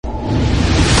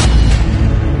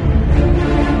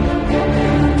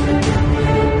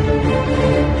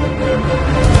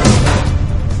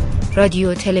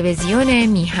رادیو تلویزیون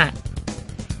میهن.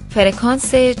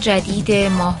 فرکانس جدید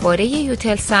ماهواره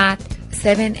یوتلسات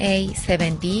 7A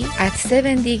 7B at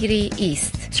 7 degree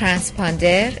east.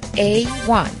 ترانسپاندر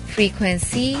A1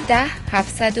 فرکانسی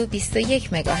 10721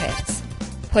 مگاهرتز.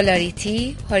 پولاریتی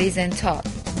هوریزونتال.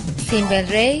 سیمبل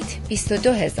ریت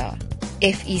 22000.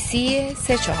 FEC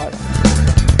 34.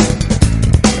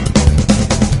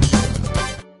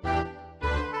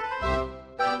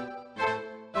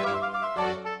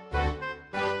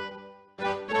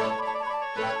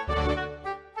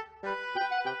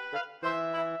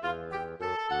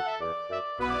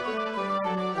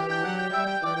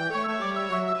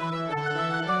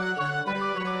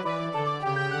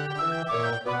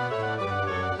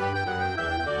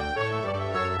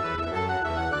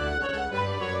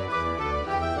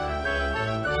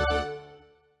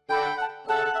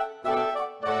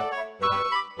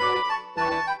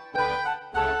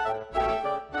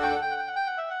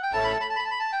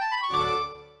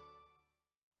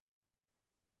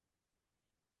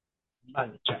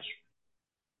 بله چشم.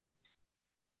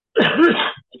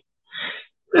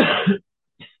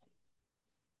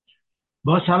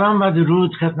 با سلام و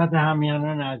درود خدمت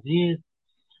همیهنان عزیز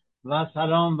و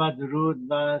سلام و درود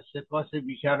و سپاس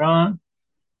بیکران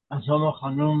از شما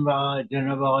خانم و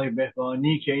جناب آقای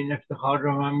بهبانی که این افتخار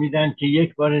رو من میدن که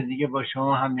یک بار دیگه با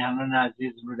شما همیهنان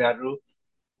عزیز رو در رو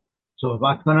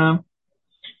صحبت کنم.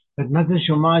 خدمت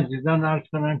شما عزیزان عرض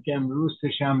کنم که امروز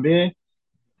سه‌شنبه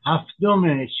 7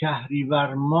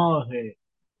 شهریور ماه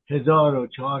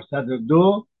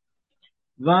 1402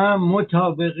 و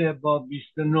مطابق با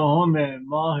 29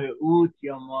 ماه اوت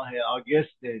یا ماه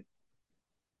آگوست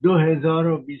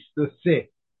 2023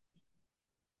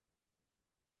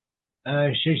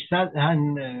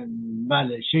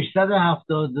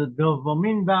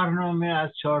 672مین برنامه از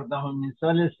 14مین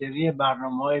سال سری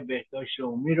برنامه‌های بهداشت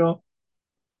عمومی رو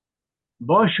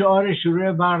با شعار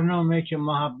شروع برنامه که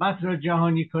محبت را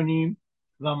جهانی کنیم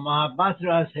و محبت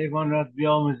را از حیوانات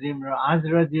بیاموزیم را از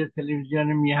رادیو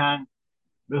تلویزیون میهن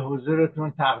به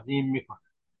حضورتون تقدیم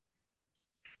میکنم.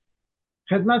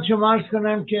 خدمت شما عرض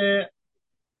کنم که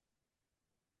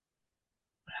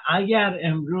اگر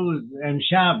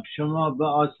امشب شما به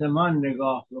آسمان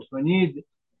نگاه بکنید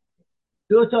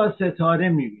 2 ستاره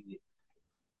میبینید.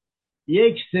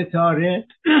 یک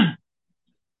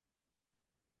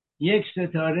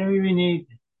ستاره میبینید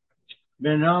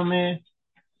به نام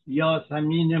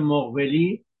یاسمین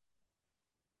مقبلی،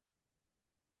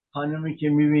 خانمی که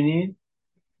میبینید.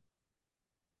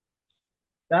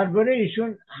 درباره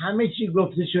ایشون همه چی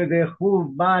گفته شده،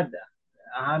 خوب بد.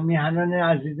 همیهنان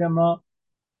عزیز ما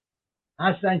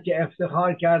هستن که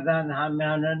افتخار کردن،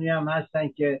 همیهنانی هم هستن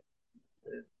که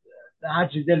هر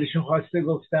چی دلشون خواسته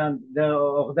گفتن،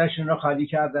 عقده‌شون رو خالی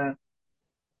کردن.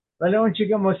 ولی اون چی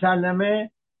که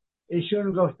مسلمه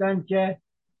ایشون گفتن که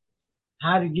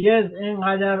هرگز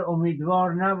اینقدر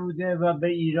امیدوار نبوده و به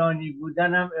ایرانی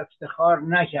بودنم افتخار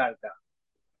نکردم.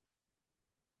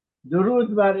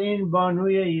 درود بر این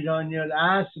بانوی ایرانی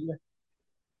الاصل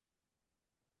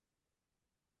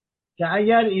که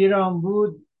اگر ایران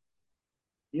بود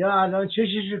یا الان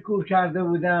چشش کور کرده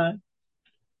بودن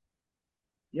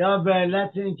یا به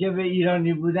علت اینکه به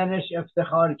ایرانی بودنش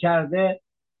افتخار کرده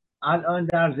الان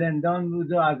در زندان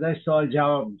بود و ازش سوال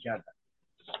جواب میکردن.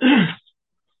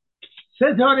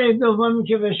 ستاره دومی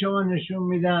که به شما نشون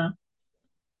میدم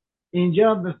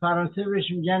اینجا به فرانسه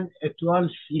بهش میگن اتوال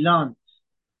فیلانت،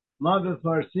 ما به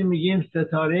فارسی میگیم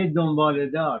ستاره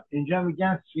دنباله‌دار. اینجا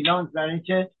میگن فیلانت برای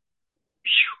اینکه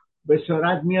به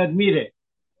سرعت میاد میره.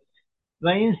 و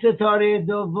این ستاره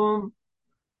دوم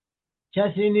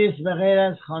کسی نیست به غیر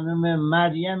از خانم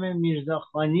مریم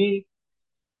میرزاخانی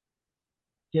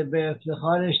که به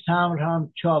افتخارش تمبر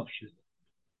هم چاپ شده.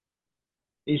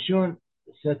 ایشون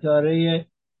ستاره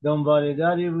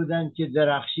دنباله‌داری بودن که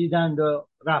درخشیدند و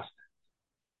رفتند.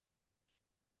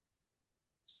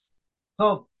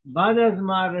 خب بعد از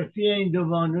معرفی این دو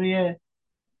بانوی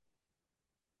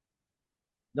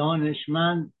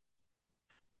دانشمند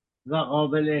و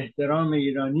قابل احترام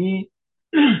ایرانی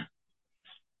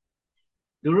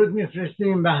درود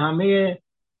میفرستیم به همه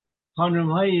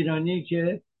خانم‌های ایرانی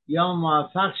که یا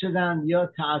موفق شدند یا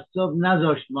تعصب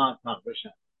نذاشت موفق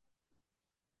بشن.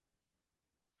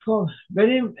 خب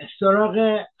بریم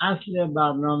سراغ اصل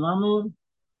برنامه‌مون.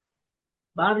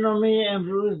 برنامه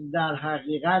امروز در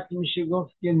حقیقت میشه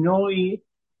گفت که نوعی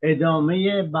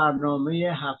ادامه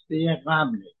برنامه هفته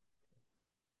قبله.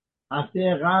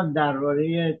 هفته قبل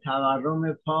درباره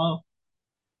تورم پا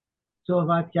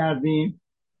صحبت کردیم.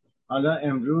 حالا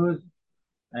امروز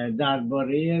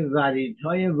درباره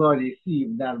وریدهای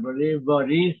واریسی، درباره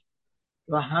واریس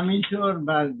و همینطور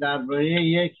درباره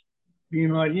یک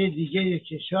بیماری دیگه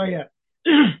که شاید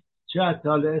تا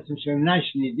حالا اسمش رو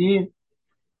نشنیدین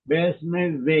به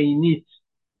اسم وینیت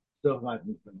صحبت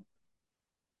میکنیم.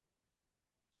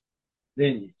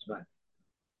 وینیت.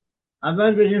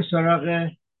 اول بریم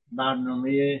سراغ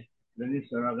برنامه، بریم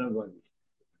سراغ واریس.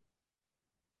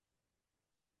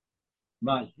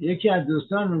 بله، یکی از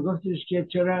دوستان میگفتش که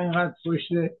چرا اینقدر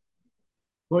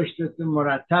پشتت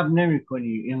مرتب نمی کنی،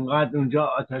 اینقدر اونجا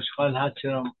آتشخال هست،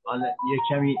 چرا حالا یه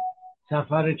کمی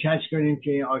سفر رو کج کنیم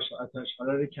که این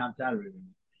آتشخالا رو کمتر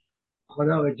ببینیم.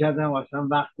 خدا به جدم اصلا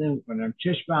وقت نمی کنم،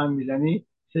 چشم هم میزنی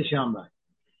سه شنبه.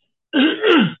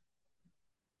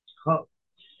 خب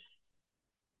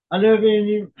حالا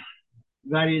ببینیم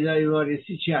وریدهای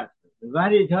واریسی چی هست.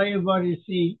 وریدهای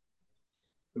واریسی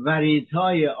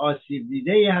وریدهای آسیب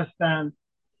دیده هستند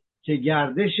که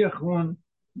گردش خون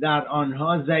در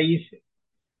آنها ضعیفه.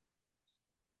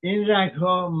 این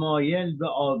رگها مایل به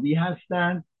آبی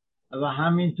هستند و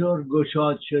همینطور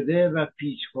گشاد شده و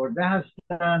پیچ خورده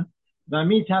هستند و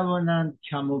می توانند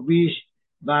کم و بیش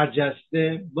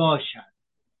برجسته باشند.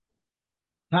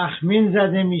 تخمین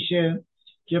زده میشه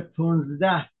که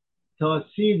 15 تا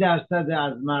 30%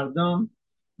 از مردم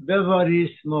به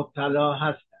واریس مبتلا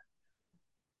هستند.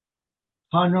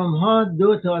 خانم ها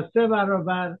 2 تا 3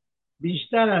 برابر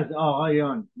بیشتر از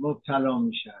آقایان مبتلا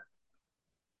میشن.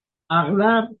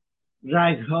 اغلب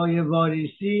رگهای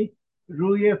واریسی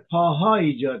روی پاها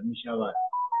ایجاد می شود،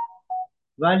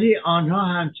 ولی آنها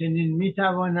همچنین می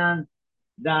توانند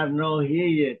در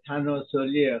ناحیه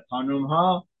تناسلی خانم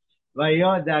ها و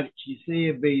یا در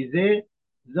کیسه بیضه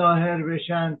ظاهر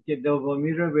بشن که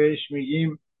دومی رو بهش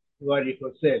میگیم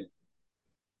واریکوسل.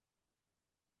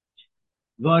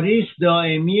 واریس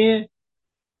دائمیه،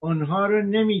 اونها رو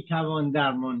نمیتوان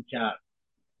درمان کرد.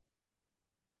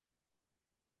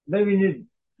 ببینید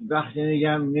وقتی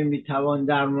میگم نمیتوان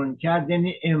درمان کرد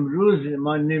یعنی امروز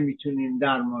ما نمیتونیم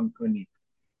درمان کنیم.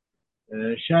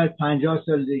 شاید 50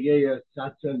 سال دیگه یا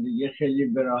 100 سال دیگه خیلی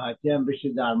به راحتی هم بشه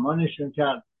درمانشون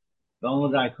کرد و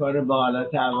اون رگ‌ها رو با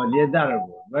حالت اولیه در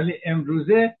آورد، ولی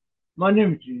امروزه ما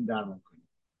نمیتونیم درمان کنیم.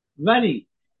 ولی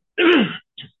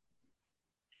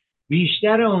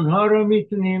بیشتر اونها رو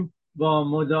میتونیم با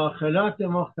مداخلات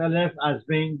مختلف از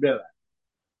بین ببریم.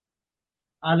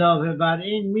 علاوه بر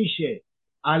این میشه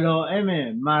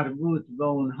علائم مربوط به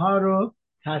اونها رو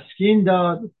تسکین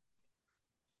داد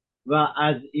و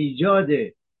از ایجاد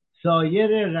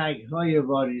سایر رگ‌های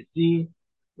واریسی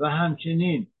و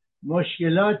همچنین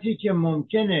مشکلاتی که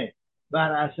ممکنه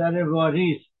بر اثر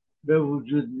واریس به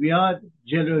وجود بیاد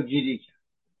جلوگیری کرد.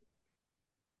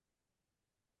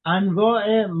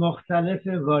 انواع مختلف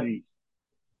واریس.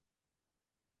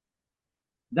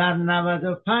 در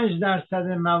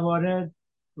 95% موارد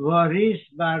واریس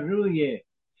بر روی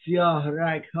سیاه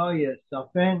رگ‌های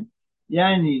سافن،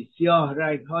 یعنی سیاه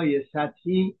رگ‌های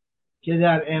سطحی که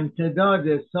در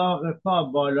امتداد ساق پا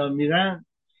بالا میرن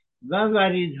و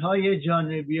وریدهای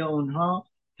جانبی اونها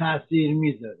تأثیر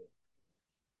میذاره.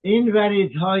 این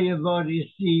وریدهای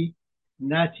واریسی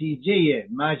نتیجه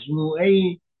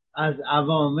مجموعه‌ای از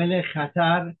عوامل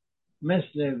خطر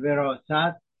مثل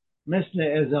وراثت، مثل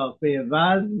اضافه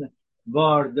وزن،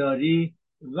 بارداری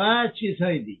و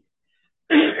چیزهای دیگه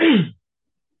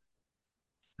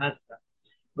هستند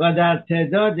و در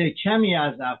تعداد کمی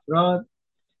از افراد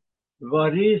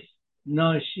واریس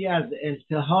ناشی از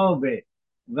التهاب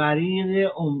ورید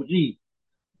عمقی،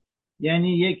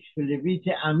 یعنی یک فلویت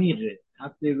عمیقه.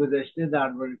 هفته گذشته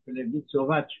درباره فلویت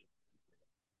صحبت شد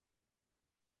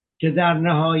که در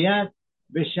نهایت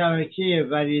به شبکه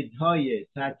وریدهای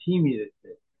سطحی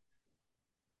میرسه.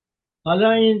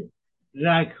 حالا این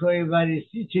رگ‌های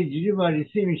واریسی چجوری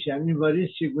واریسی میشن؟ این واریس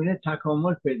چگونه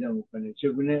تکامل پیدا میکنه؟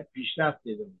 چگونه پیشرفت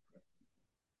پیدا میکنه؟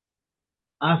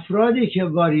 افرادی که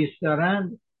واریس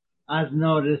دارند از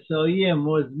نارسایی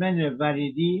مزمن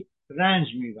وریدی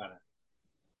رنج میبرند.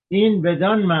 این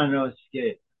بدان معناست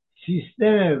که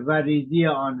سیستم وریدی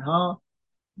آنها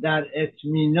در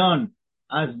اطمینان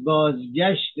از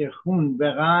بازگشت خون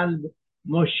به قلب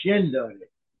مشکل داره.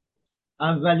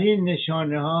 اولین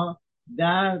نشانه ها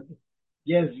درد،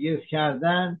 گزگز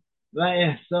کردن و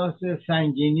احساس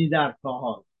سنگینی در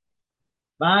پاها،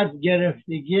 بعد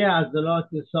گرفتگی عضلات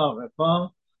ساق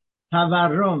پا،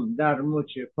 تورم در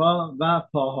مچ پا و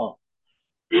پاها.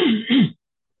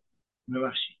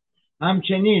 ببخشید.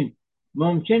 همچنین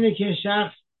ممکنه که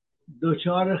شخص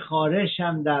دچار خارش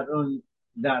هم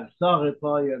در ساق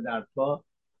پا یا در پا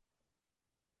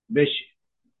بشه.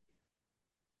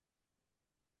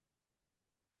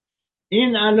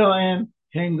 این علائم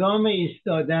هنگام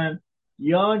ایستادن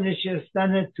یا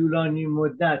نشستن طولانی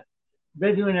مدت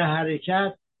بدون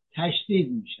حرکت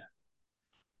تشدید میشن.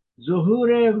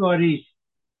 ظهور واریس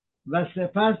و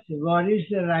سپس واریس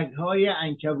رگ‌های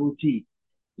عنکبوتی،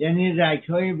 یعنی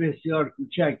رگ‌های بسیار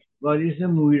کوچک، واریس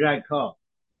مویرگ‌ها.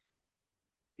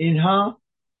 این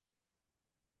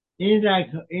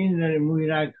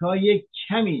مویرگ‌ها یک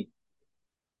کمی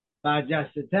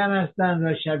برجسته‌تر هستند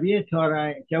و شبیه تار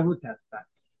عنکبوت هستند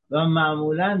و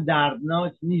معمولا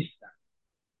دردناک نیستند.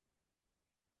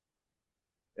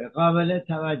 قابل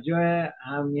توجه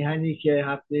هممیهنی که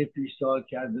هفته پیش سوال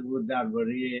کرده بود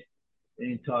درباره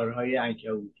این تارهای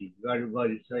عنکبوتی و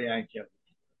واریس‌های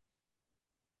عنکبوتی.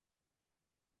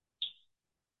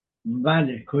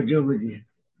 بله، کجا بودیم؟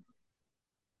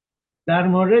 در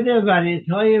مورد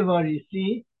وریدهای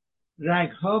واریسی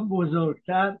رگها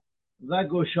بزرگتر و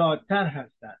گشادتر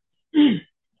هستند.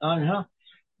 آنها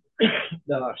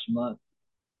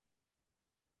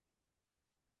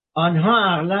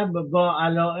اغلب با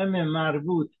علائم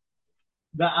مربوط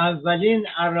به اولین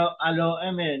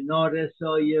علائم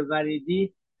نارسایی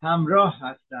وریدی همراه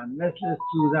هستند، مثل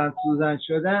سوزن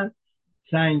شدن،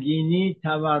 سنگینی،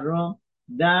 تورم،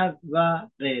 درد و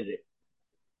غیره.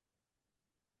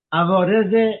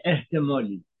 عوارض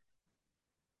احتمالی: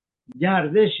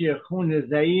 گردش خون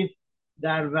ضعیف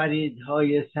در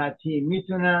وریدهای سطحی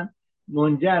میتونن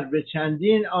منجر به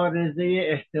چندین عارضه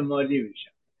احتمالی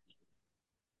بشن.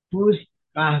 پوست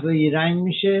قهوه‌ای رنگ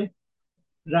میشه،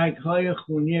 رگهای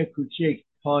خونی کوچک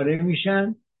پاره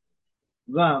میشن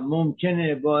و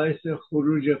ممکنه باعث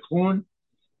خروج خون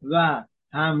و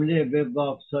حمله به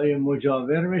بافس‌های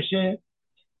مجاور بشه.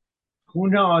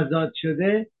 خون آزاد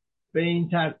شده به این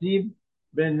ترتیب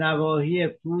به نواحی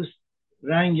پوست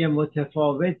رنگ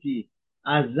متفاوتی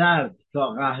از زرد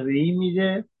تا قهوه‌ای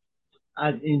میده.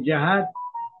 از این جهت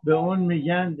به اون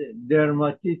میگن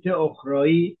درماتیت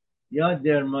اخرایی یا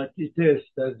درماتیت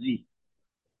استازی.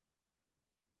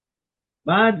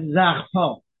 بعد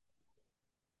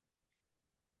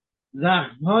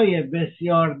زخم‌های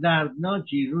بسیار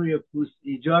دردناکی روی پوست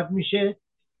ایجاد میشه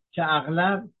که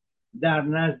اغلب در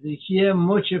نزدیکی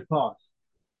مچ پاست.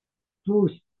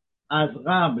 پوست از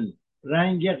قبل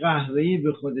رنگ قهوه‌ای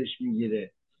به خودش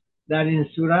میگیره. در این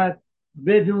صورت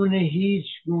بدون هیچ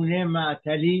گونه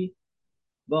معطلی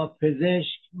با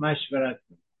پزشک مشورت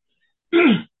کنید.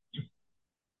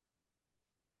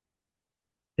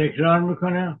 تکرار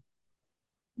میکنم،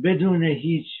 بدون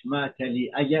هیچ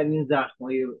معطلی. اگر این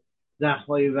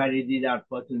زخم‌های وریدی در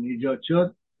پاتون ایجاد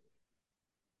شد،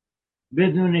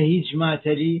 بدون هیچ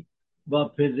معطلی با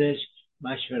پزشک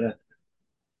مشورت کنید.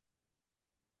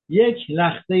 یک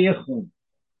لخته خون: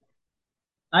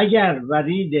 اگر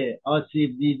ورید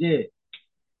آسیب دیده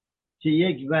که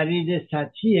یک ورید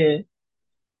سطحیه،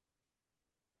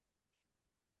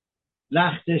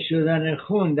 لخته شدن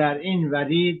خون در این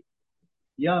ورید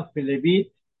یا فلبیت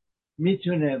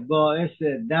میتونه باعث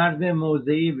درد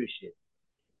موضعی بشه.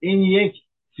 این یک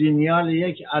سینیال،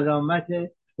 یک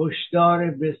علامت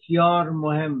هشدار بسیار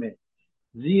مهمه،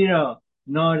 زیرا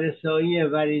نارسایی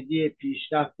وریدی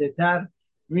پیشرفته تر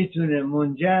میتونه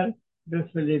منجر به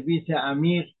فلبیت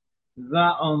عمیق و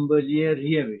آمبولی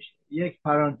ریه بشه. یک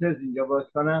پرانتز اینجا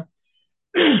باز کنم.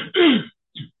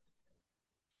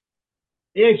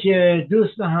 یک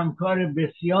دوست و همکار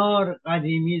بسیار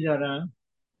قدیمی دارم.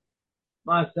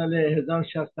 ما از سال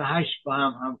 1068 با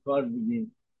هم همکار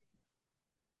بودیم.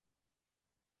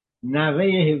 نوه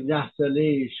 17 ساله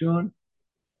ایشون،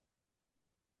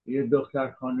 یه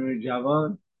دختر خانم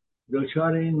جوان،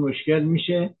 دچار این مشکل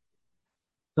میشه.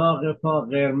 ساق پا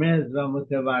قرمز و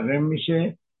متورم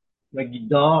میشه و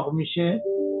داغ میشه.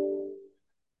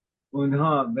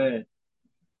 اونها به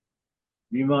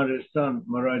بیمارستان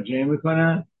مراجعه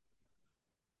میکنن.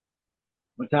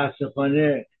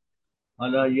 متاسفانه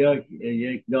حالا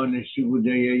یک دانشجو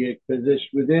بوده یا یک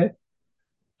پزشک بوده،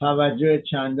 توجه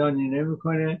چندانی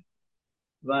نمیکنه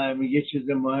و میگه چیز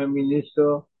مهمی نیست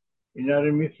و اینا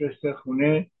رو میفرسته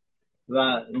خونه و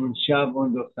اون شب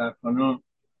اون دختر خانم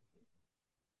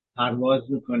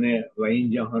پرواز میکنه و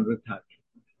این جهان رو ترک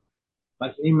میکنه.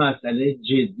 پس این مسئله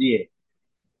جدیه.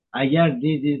 اگر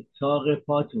دیدید ساق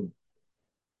پاتون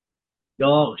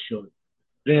داغ شد،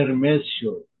 قرمز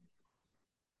شد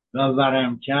و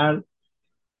ورم کرد،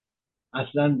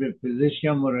 اصلا به پزشک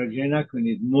مراجعه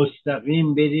نکنید،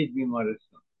 مستقیم برید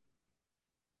بیمارستان.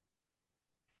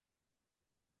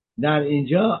 در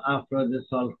اینجا افراد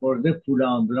سالخورده پول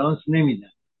آمبولانس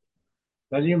نمیدن،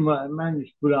 ولی من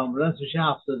پول آمبولانس میشه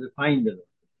 75 دلار.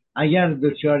 اگر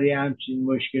دچار همچین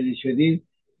مشکلی شدید،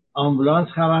 آمبولانس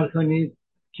خبر کنید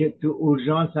که تو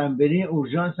اورژانس هم برین.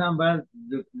 اورژانس هم باید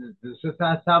 2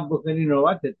 ساعت صبر بکنی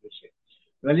نوبتت بشه،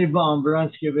 ولی با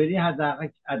آمبولانس که بری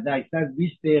حداکثر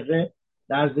 20 دقیقه،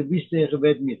 در عرض 20 دقیقه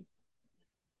بهت میره.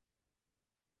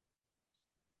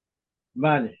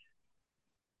 بله،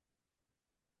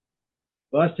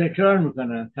 باز تکرار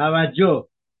میکنم. توجه: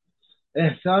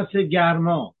 احساس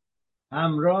گرما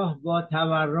همراه با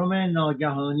تورم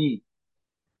ناگهانی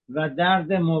و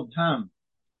درد مبهم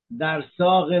در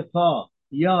ساق پا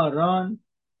یا ران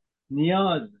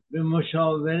نیاز به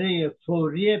مشاوره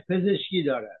فوری پزشکی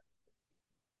دارد.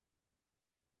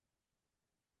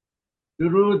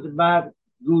 درود بر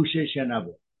گوش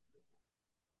شنوا.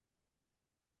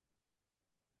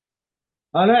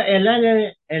 حالا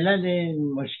علل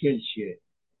این مشکل چیه؟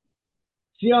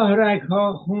 سیاه رگ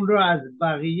ها خون را از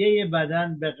بقیه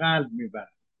بدن به قلب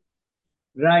میبرند.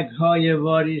 رگ های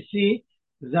واریسی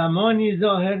زمانی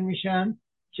ظاهر میشن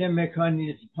که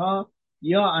مکانیزم ها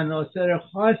یا عناصر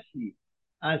خاصی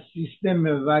از سیستم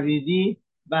وریدی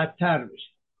بدتر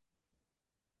بشن.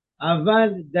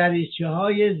 اول دریچه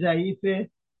های ضعیف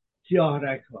سیاه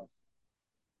رگ ها.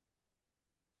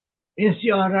 این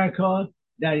سیاه رگ ها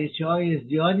دریچه های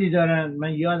زیادی دارن.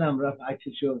 من یادم رفت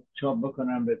عکسشو چاپ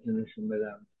بکنم بهتون نشون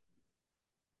بدم.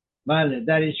 بله،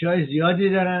 دریچه های زیادی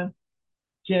دارن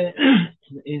که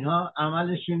اینها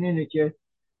عملشون اینه که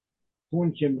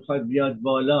خون که میخواد بیاد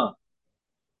بالا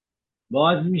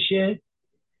باز میشه،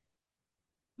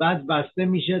 بعد بسته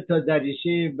میشه تا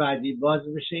دریچه بعدی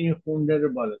باز بشه، این خون داره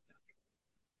بالا.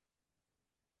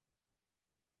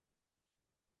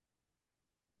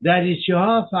 دریچه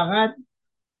ها فقط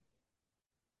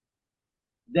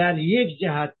در یک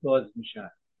جهت باز میشن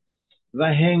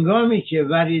و هنگامی که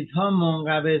وریدها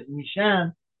منقبض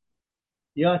میشن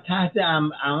یا تحت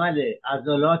عمل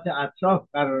عضلات اطراف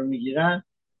قرار میگیرن،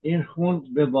 این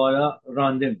خون به بالا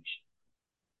رانده میشه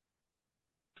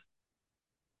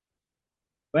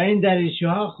و این دریچه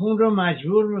ها خون رو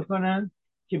مجبور میکنن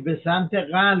که به سمت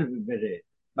قلب بره،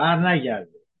 بر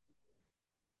نگرده.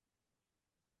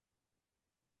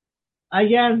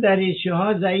 اگر دریچه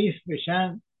ها ضعیف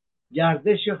بشن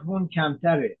گردش خون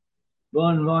کمتره. به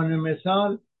عنوان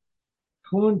مثال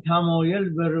خون تمایل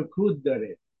به رکود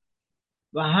داره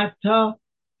و حتی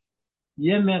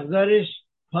یه مقدارش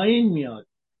پایین میاد.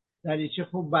 دریچه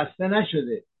خوب بسته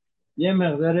نشده، یه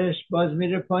مقدارش باز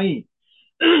میره پایین.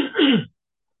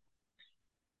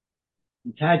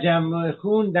 تجمع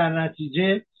خون در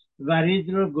نتیجه ورید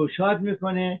رو گشاد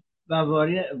میکنه و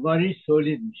واریس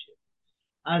تولید میشه.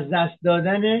 از دست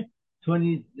دادن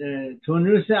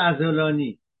تونوس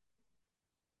عضلانی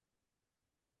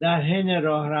در حین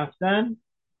راه رفتن،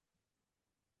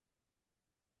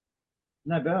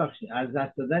 نه ببخشید، از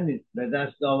دست دادن نیست، به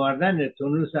دست آوردن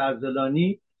تونوس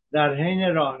عضلانی در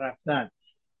حین راه رفتن،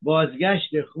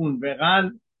 بازگشت خون به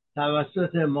قلب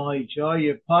توسط ماهیچه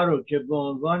های پا رو که به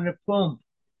عنوان پمپ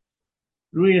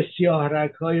روی سیاه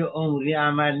رگ های عمقی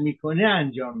عمل میکنه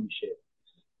انجام میشه.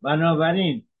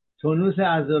 بنابراین تونوس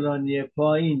عضلانی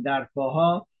پایین در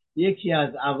پاها یکی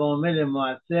از عوامل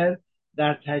مؤثر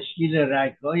در تشکیل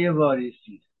رگ های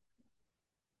واریسی است.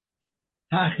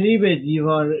 تخریب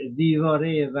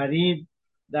دیواره ورید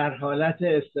در حالت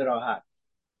استراحت.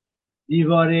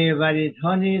 دیواره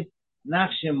وریدها نیز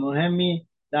نقش مهمی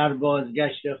در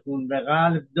بازگشت خون به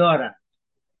قلب دارند.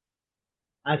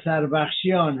 اثر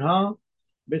بخشی آنها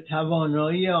به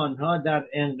توانایی آنها در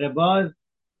انقباض،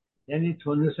 یعنی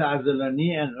تونوس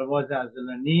عضلانی، انقباض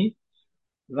عضلانی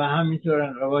و همینطور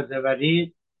انقباض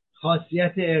ورید،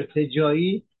 خاصیت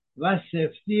ارتجاعی و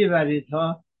سفتی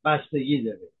وریدها بستگی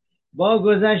داره. با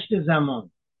گذشت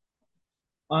زمان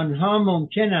آنها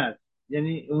ممکن است،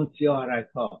 یعنی اون سیاه رگ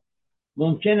ها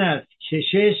ممکن است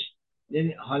کشش،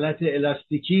 یعنی حالت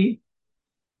الاستیکی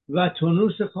و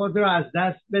تونوس خود را از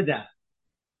دست بدهد.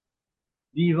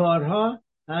 دیوارها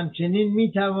همچنین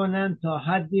می توانند تا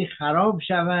حدی خراب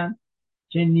شوند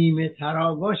که نیمه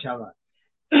تراوا شوند.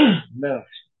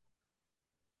 ببخشید.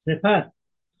 سپس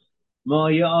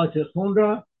مایعات خون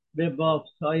را به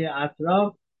بافت‌های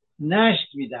اطراف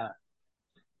نشت می‌دهد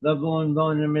و به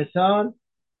عنوان مثال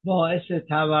باعث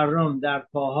تورم در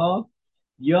پاها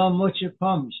یا مچ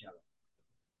پا می‌شود.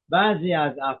 بعضی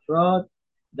از افراد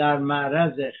در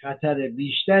معرض خطر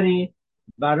بیشتری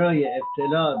برای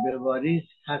ابتلا به واریس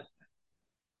هستند.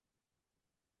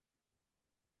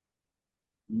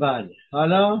 بله،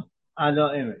 حالا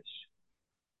علائمش.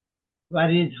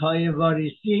 وریدهای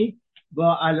واریسی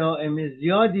با علائم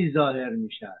زیادی ظاهر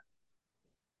میشن،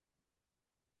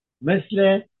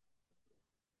 مثل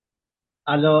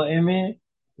علائم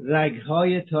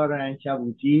رگهای تار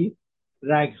عنکبوتی،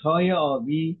 رگهای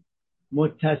آبی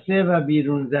متسع و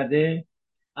بیرون زده،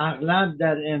 اغلب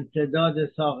در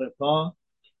امتداد ساق پا،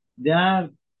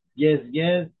 درد،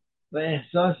 گزگز و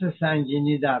احساس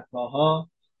سنگینی در پاها،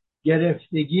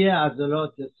 گرفتگی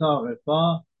عضلات ساق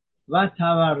پا و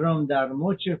تورم در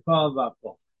مچ پا و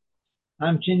پا.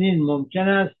 همچنین ممکن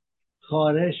است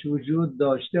خارش وجود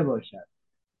داشته باشد.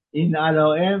 این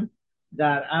علائم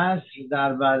در عصر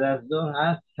در بعد از ظهر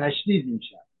هست تشدید می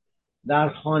شود. در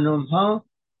خانم ها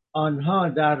آنها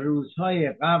در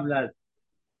روزهای قبل از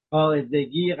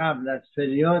قاعدگی، قبل از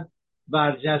پریود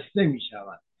برجسته می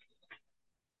شود.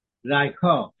 رگ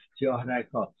ها، سیاه رگ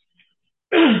ها.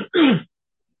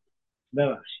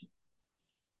 ببخشید.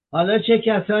 حالا چه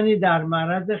کسانی در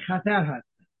معرض خطر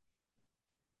هستند؟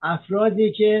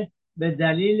 افرادی که به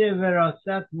دلیل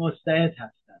وراثت مستعد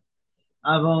هستند.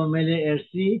 عوامل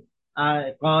ارثی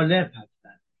غالب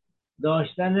هستند.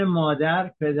 داشتن مادر،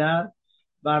 پدر،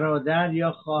 برادر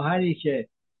یا خواهری که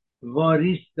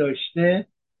واریس داشته،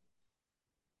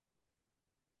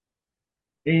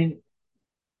 این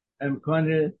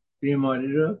امکان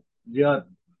بیماری رو زیاد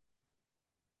می‌کنه.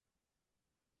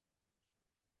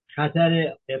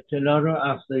 خطر ابتلا رو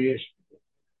افزایش میده.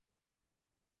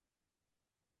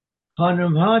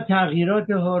 خانم ها تغییرات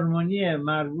هورمونی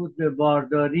مربوط به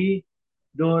بارداری،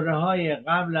 دوره‌های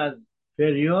قبل از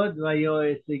پریود و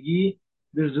یائسگی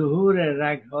به ظهور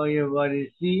رگ‌های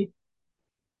واریسی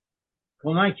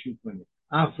کمک میکنه.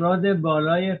 افراد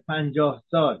بالای 50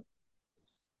 سال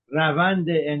روند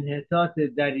انحطاط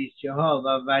دریچه ها و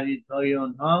وریدهای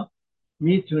اونها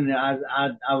میتونه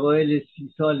از اوایل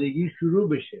 30 سالگی شروع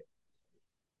بشه.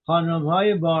 خانم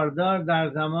های باردار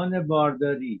در زمان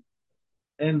بارداری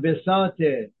انبساط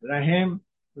رحم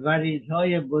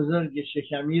وریدهای بزرگ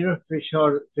شکمی رو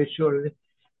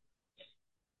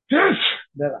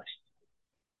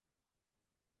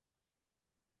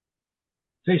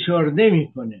فشرده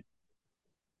میکنه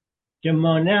که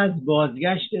مانع از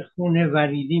بازگشت خون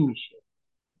وریدی میشه.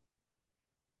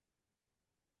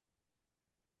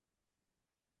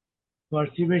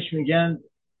 فارسی بهش میگن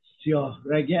سیاه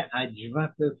رگ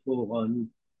اجوف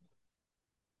فوقانی.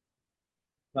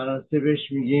 فرانسه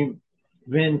بهش میگیم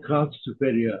وین کاف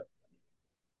سوپریور.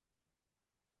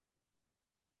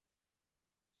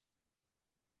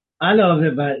 علاوه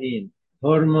بر این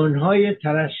هورمون‌های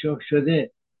ترشح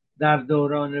شده در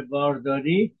دوران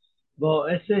بارداری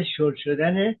باعث شل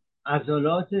شدن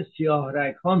عضلات سیاه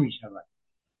رگ‌ها می‌شود.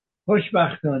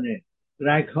 خوشبختانه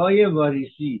رگ‌های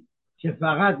واریسی که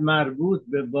فقط مربوط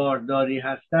به بارداری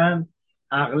هستند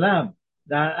اغلب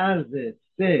در عرض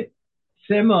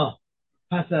سه ماه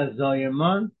پس از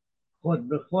زایمان خود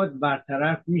به خود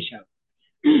برطرف می‌شود.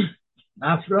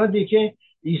 افرادی که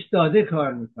ایستاده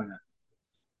کار می‌کنند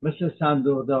مثل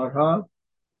صندوقدارها،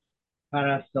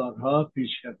 پرستارها،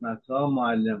 پیشخدمتها،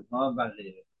 معلمها و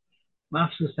غیره،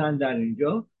 مخصوصا در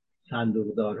اینجا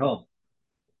صندوقدارها.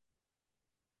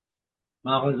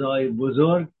 مغازه‌های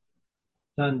بزرگ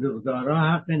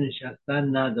صندوقدارها حق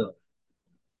نشستن ندارد.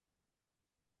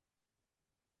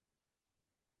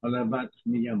 حالا بعد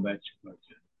میگم باید چه کار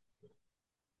کرد.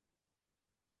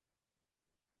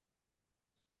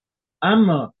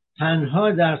 اما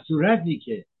تنها در صورتی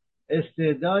که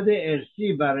استعداد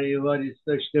ارثی برای واریس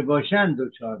داشته باشند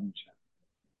دچار میشن.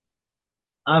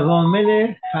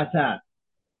 عوامل خطر: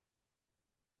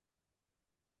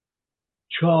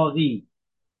 چاقی،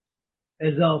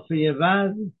 اضافه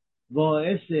وزن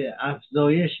باعث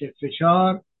افزایش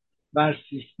فشار بر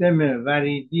سیستم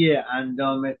وریدی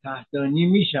اندام تحتانی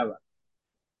می شود.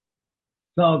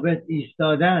 ثابت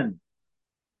ایستادن،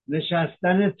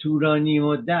 نشستن طولانی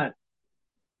مدت،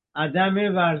 عدم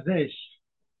ورزش،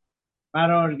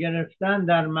 قرار گرفتن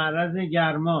در معرض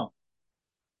گرما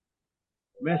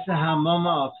مثل حمام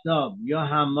آفتاب یا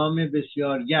حمام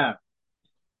بسیار گرم،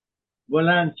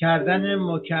 بلند کردن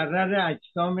مکرر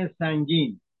اجسام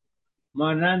سنگین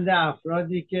مانند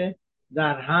افرادی که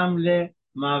در حمل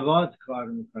مواد کار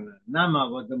میکنن، نه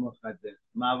مواد مخدر،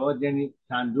 مواد یعنی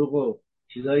صندوق و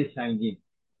چیزای سنگین.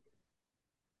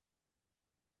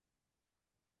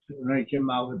 اونایی که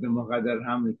مواد مخدر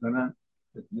حمل میکنن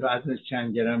وزنش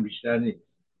چند گرم بیشتر نیست،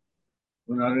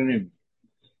 اونا رو نمیدن.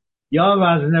 یا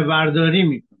وزنه برداری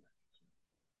میکنن.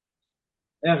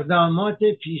 اقدامات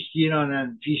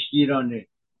پیشگیرانه: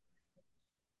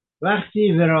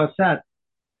 وقتی وراثت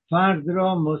فرد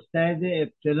را مستعد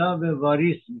ابتلا به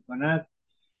واریس میکند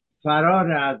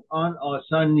فرار از آن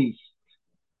آسان نیست.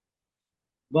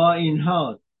 با این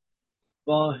حال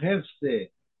با حفظ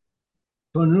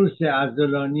تونوس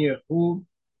عضلانی خوب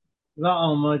و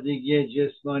آمادگی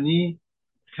جسمانی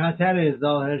خطر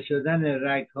ظاهر شدن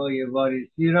رگ‌های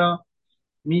واریسی را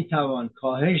میتوان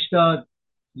کاهش داد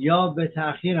یا به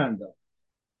تأخیر انداخت.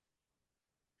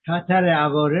 خطر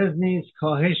عوارض نیز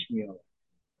کاهش می‌یابد.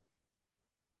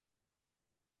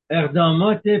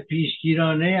 اقدامات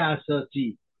پیشگیرانه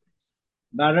اساسی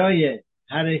برای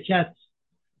حرکت،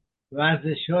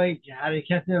 ورزش‌هایی که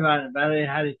برای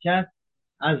حرکت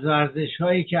از ورزش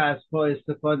هایی که از پا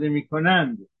استفاده می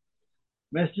کنند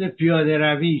مثل پیاده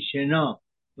روی، شنا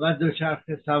و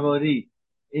دوچرخه سواری،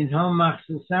 اینها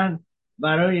مخصوصاً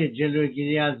برای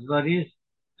جلوگیری از واریس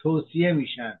توصیه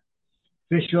میشن.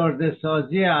 فشرده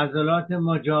سازی عضلات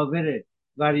مجاور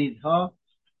وریدها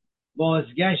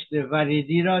بازگشت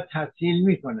وریدی را تسهیل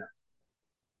می کند.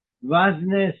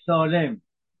 وزن سالم،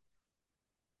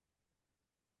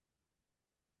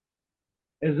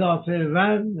 اضافه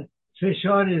وزن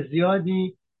فشار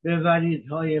زیادی به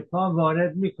وریدهای پا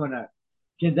وارد می کند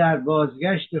که در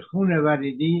بازگشت خون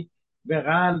وریدی به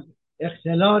قلب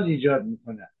اختلال ایجاد می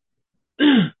کند.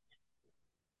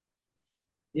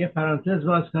 یه پرانتز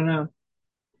باز کنم،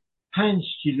 5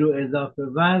 کیلو اضافه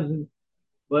وزن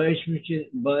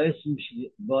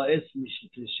باعث میشه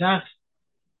که شخص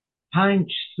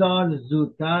 5 سال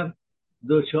زودتر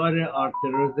دچار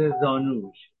آرتروز زانو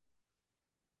بشه.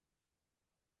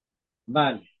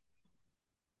 بله،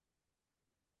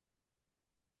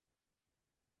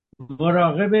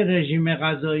 مراقب رژیم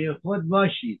غذایی خود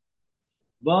باشید.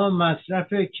 با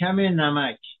مصرف کم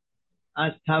نمک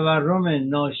از تورم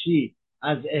ناشی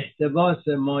از احتباس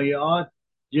مایعات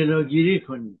جلوگیری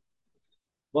کنید.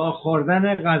 با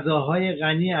خوردن غذاهای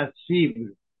غنی از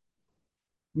فیبر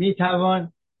می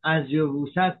توان از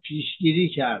یبوست پیشگیری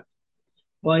کرد.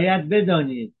 باید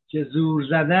بدانید که زور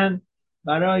زدن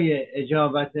برای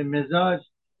اجابت مزاج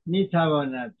می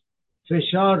تواند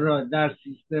فشار را در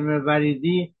سیستم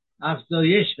وریدی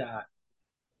افزایش دهد،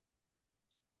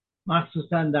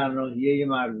 مخصوصا در ناحیه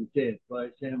مربوطه،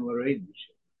 باعث هموروئید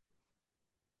میشه.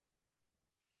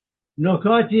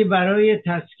 نکاتی برای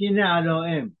تسکین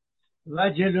علائم و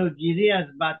جلوگیری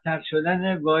از بدتر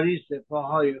شدن واریس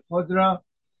پاهای خود را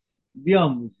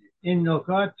بیاموزید. این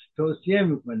نکات توصیه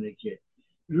میکنه که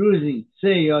روزی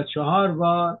 3 یا 4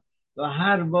 بار و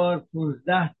هر بار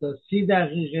 15 تا 30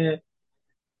 دقیقه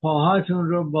پاهاتون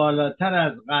رو بالاتر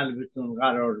از قلبتون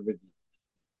قرار بدید.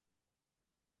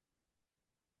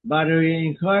 برای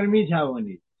این کار می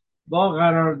توانید با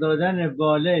قرار دادن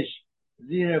بالش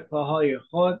زیر پاهای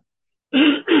خود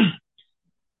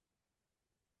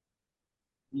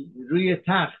روی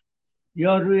تخت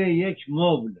یا روی یک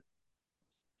مبل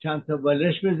چند تا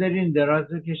بالش بذارین، دراز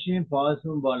بکشین،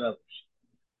 پاهاتون بالا باشه،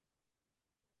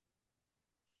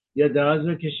 یا دراز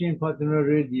بکشین، پاتون رو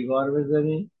روی دیوار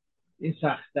بذارین. این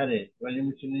سخت‌تره ولی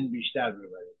میتونین بیشتر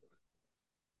ببرید.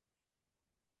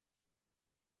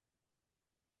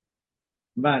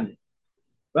 بله،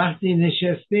 وقتی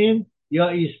نشستین یا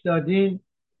ایستادین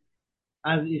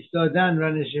از ایستادن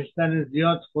و نشستن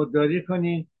زیاد خودداری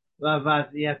کنین و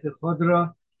وضعیت خود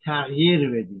را تغییر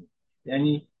بدین.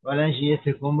 یعنی ولنش یه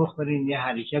تکون بخورین، یه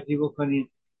حرکتی بکنین،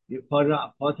 یه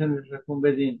پاتون رو تکون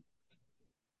بدین.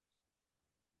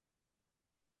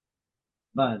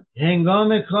 بعد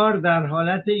هنگام کار در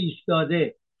حالت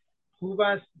ایستاده خوب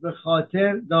است به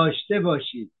خاطر داشته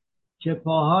باشید که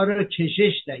پاها رو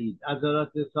کشش دهید،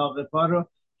 عضلات ساق پا رو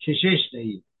کشش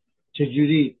دهید.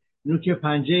 چجوری؟ نوک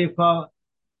پنجه پا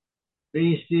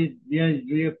بایستید،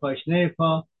 بیاید روی پاشنه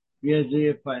پا، بیاید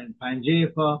روی پنجه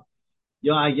پا،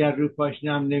 یا اگر روی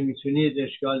پاشنه هم نمیتونید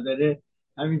اشکال داره،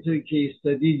 همینطور که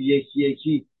ایستادید یکی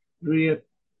یکی روی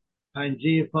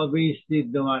پنجه پا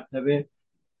بایستید، 2 مرتبه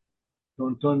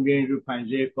تون بیاید روی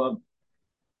پنجه پا،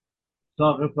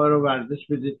 ساق پا رو ورزش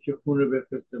بدید که خون رو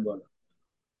بفرسته بالا.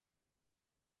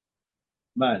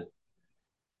 بله،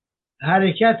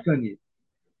 حرکت کنید.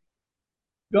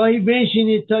 گاهی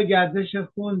بنشینید تا گردش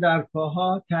خون در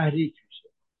پاها تحریک میشه.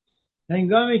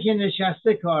 هنگامی که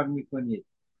نشسته کار میکنید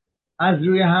از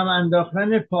روی هم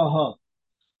انداختن پاها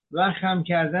و خم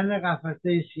کردن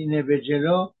قفسه سینه به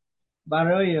جلو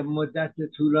برای مدت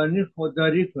طولانی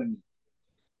خودداری کنید.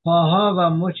 پاها و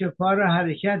مچ پا را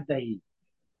حرکت دهید.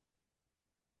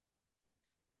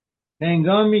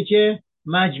 هنگامی که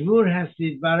مجبور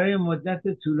هستید برای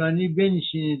مدت طولانی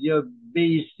بنشینید یا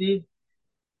بایستید،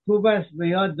 خوب است به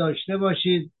یاد داشته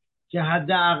باشید که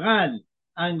حداقل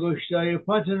انگشتای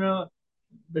پاتون رو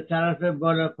به طرف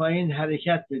بالا پایین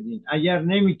حرکت بدین. اگر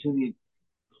نمیتونید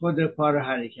خود پا رو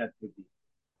حرکت بدید.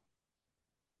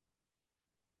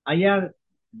 اگر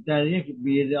در یک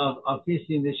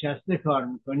آفیسی نشسته کار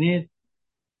میکنید،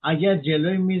 اگر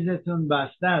جلوی میزتون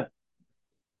بسته است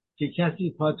که کسی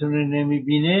پاتون رو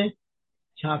نمیبینه،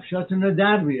 کفشاتون رو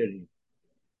در بیارید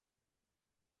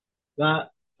و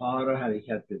پاها رو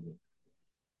حرکت بدید.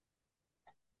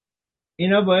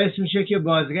 اینا باعث میشه که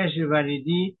بازگشت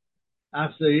وریدی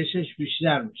افزایشش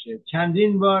بیشتر میشه.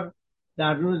 چندین بار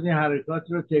در روز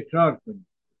حرکات رو تکرار کنید.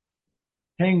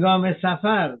 هنگام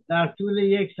سفر، در طول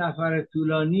یک سفر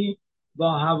طولانی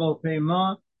با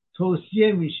هواپیما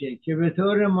توصیه میشه که به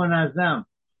طور منظم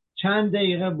چند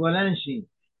دقیقه بلند شین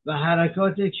و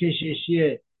حرکات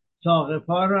کششی ساق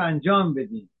پا رو انجام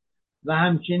بدین و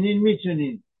همچنین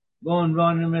میتونین به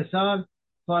عنوان مثال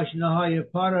پاشنه های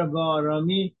پا رو به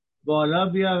آرامی بالا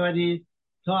بیاورید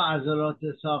تا عضلات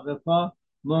ساق پا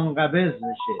منقبض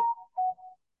بشه.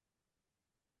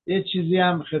 یه چیزی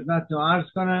هم خدمتتون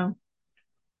عرض کنم،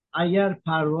 اگر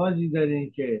پروازی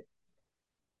دارین که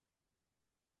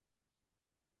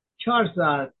 4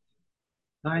 ساعت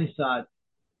 5 ساعت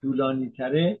طولانی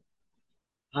تره،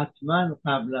 حتما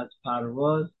قبل از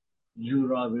پرواز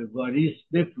جوراب واریس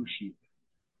بپوشید.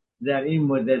 در این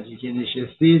مدتی که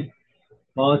نشستید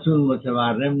پاهاتون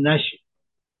متورم نشه.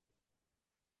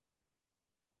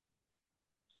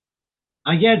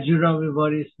 اگر جوراب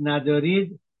واریس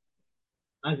ندارید،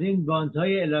 از این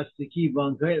باندهای الاستیکی،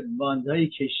 باندهای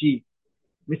کشی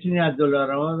میتونید از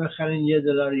دلارما بخرین، $1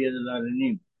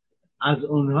 $1.5. از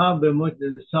اونها به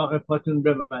ساق پاتون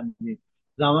ببندید.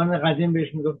 زمان قدیم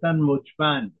بهش میگفتن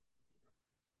مچبند.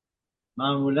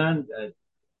 معمولا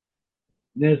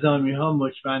نظامی ها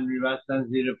مچبند میبستن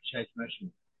زیر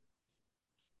چشمشون،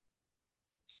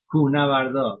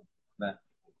 کوهنوردا.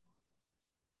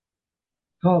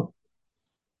 خب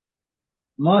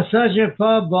ماساژ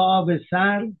پا با آب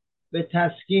سرد به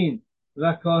تسکین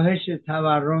و کاهش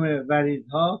تورم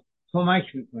وریدها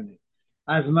کمک میکنه.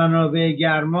 از منابع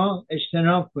گرما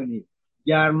اجتناب کنید.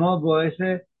 گرما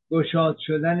باعث گشاد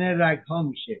شدن رگها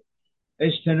میشه.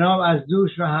 اجتناب از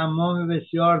دوش و حمام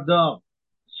بسیار داغ،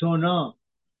 سونا،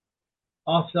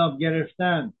 آفتاب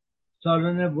گرفتن،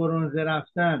 سالن برنزه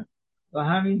رفتن و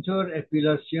همینطور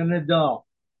اپیلاسیون داغ.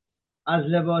 از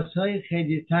لباسهای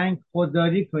خیلی تنگ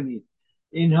خودداری کنید.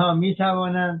 اینها می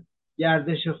توانند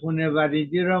گردش خون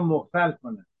وریدی را مختل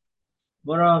کنند.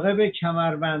 مراقب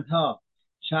کمربندها،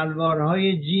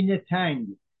 شلوارهای جین تنگ،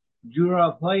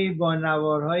 جورابهایی با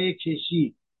نوارهای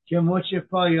کشی که مچ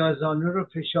پا یا زانو رو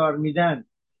فشار میدن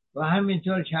و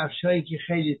همینطور کفشهایی که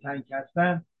خیلی تنگ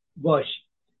هستن باشید.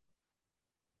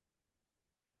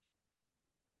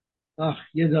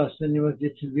 یه داستانی بود، یه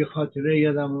چیزی خاطره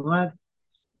یادم اومد.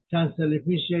 چند سال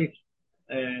پیش یک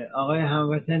آقای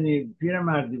هموطنی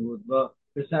پیرمردی بود، با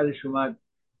پسرش اومد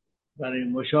برای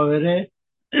مشاوره.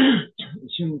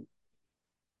 ایشون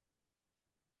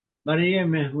برای یه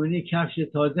مهمونی کفش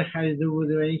تازه خریده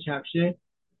بوده و این کفش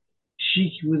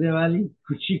شیک بوده ولی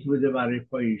کوچیک بوده برای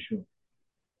پایشون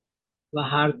و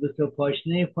هر دو تا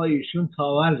پاشنه پایشون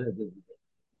تاول زده بوده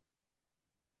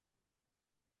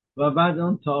و بعد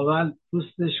اون تاول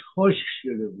پوستش خشک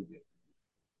شده بوده.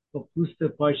 خب پوست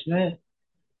پاشنه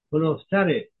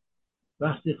پلوفتره،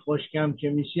 وقتی خشکم که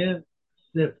میشه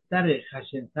سفتره،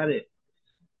 خشنتره.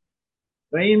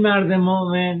 و این مرد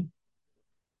مومن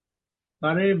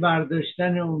برای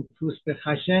برداشتن اون پوست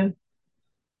خشن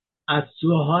از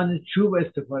سوهان چوب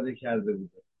استفاده کرده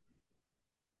بوده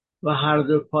و هر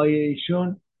دو پای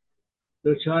ایشون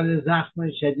دچار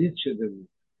زخم شدید شده بود.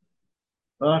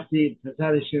 و وقتی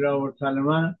پسرش را آورد سال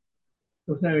من،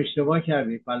 گفتم اشتباه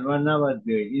کردی، من نباید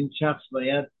بیایی. این شخص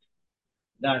باید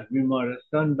در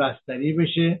بیمارستان بستری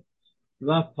بشه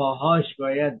و پاهاش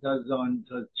باید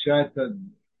شاید تا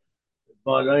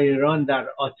بالای ران در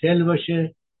آتل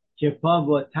باشه که پا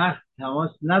با تخت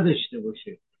تماس نداشته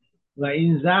باشه و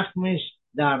این زخمش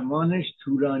درمانش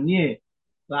طولانیه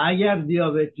و اگر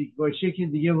دیابتیک باشه که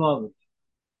دیگه وابسته.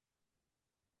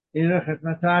 این رو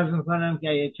خدمت عرض میکنم که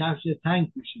اگه کفش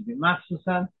تنگ پوشیده،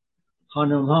 مخصوصا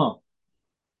خانم ها،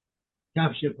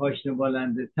 کفش پاشنه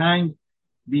بلند تنگ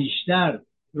بیشتر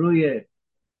روی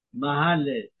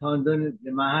محل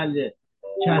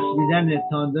چسبیدن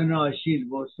تاندون آشیل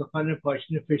و استخوان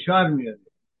پاشنه فشار میاره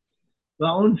و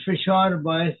اون فشار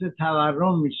باعث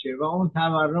تورم میشه و اون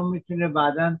تورم میتونه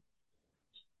بعداً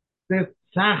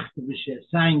سخت بشه،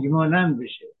 سنگ مانند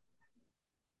بشه.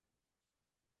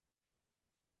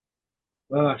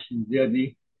 ببخشید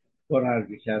زیادی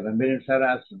پرحرفی کردم. بریم سر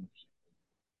اصل.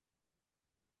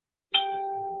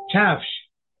 کفش.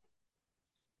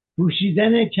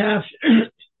 پوشیدن کفش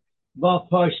با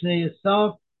پاشنه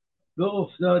صاف به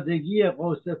افتادگی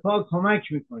قوس پا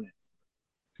کمک میکنه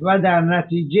و در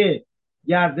نتیجه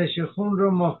گردش خون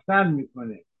رو مختل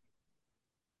میکنه.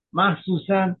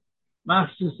 مخصوصا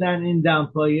این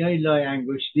دمپایی های لای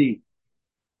انگشتی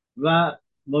و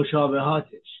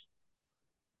مشابهاتش،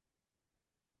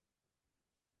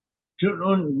 چون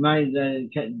اون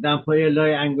دمپایی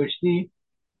لای انگشتی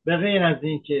به غیر از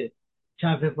این که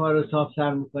کف پا رو صاف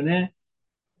تر میکنه،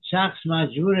 شخص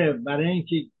مجبوره برای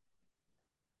اینکه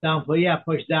دمپایی از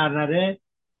پاش در نره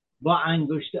با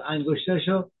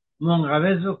انگشتاشو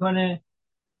منقبض بکنه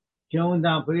که اون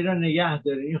دمپایی رو نگه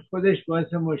داره. این خودش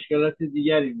باعث مشکلات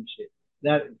دیگری میشه.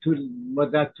 در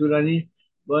مدت طولانی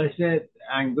باعث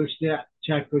انگشت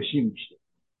چکشی میشه.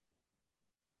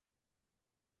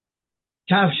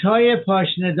 کفش‌های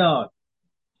پاشنه‌دار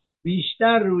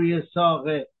بیشتر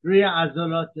روی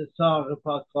عضلات ساق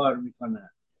پا کار میکنن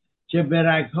که به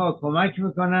رگ‌ها کمک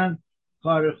میکنن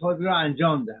کار خود را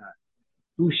انجام دهند.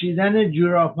 پوشیدن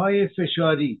جوراب‌های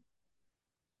فشاری،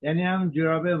 یعنی هم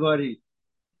جوراب واریس.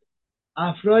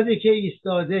 افرادی که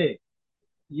ایستاده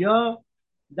یا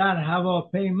در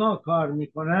هواپیما کار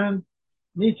میکنند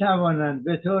میتوانند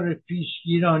به طور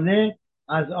پیشگیرانه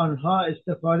از آنها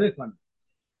استفاده کنند.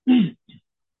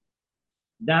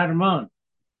 درمان: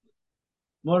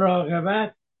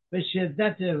 مراقبت به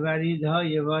شدت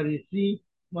وریدهای واریسی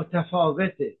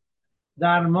متفاوته.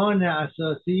 درمان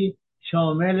اساسی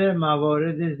شامل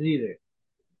موارد زیره.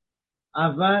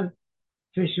 اول،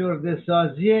 فشرده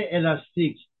سازی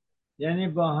الاستیک، یعنی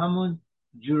با همون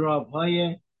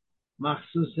جوراب‌های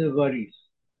مخصوص واریس.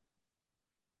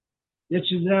 یه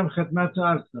چیزی هم خدمت رو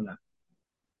عرض کنم.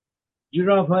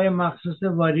 جوراب‌های مخصوص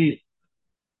واریس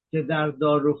که در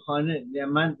داروخانه،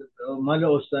 من مال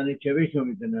استان کبک رو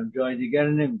میدونم، جای دیگر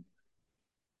نمیدونم.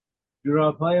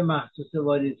 جوراب‌های مخصوص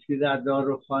واریس که در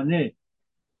داروخانه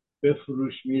به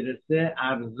فروش میرسه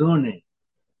ارزونه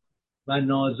و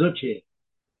نازکه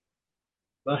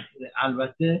و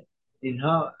البته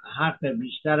اینها حق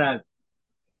بیشتر از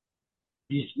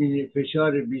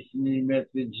فشار 20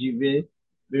 میلیمتر جیوه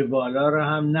به بالا را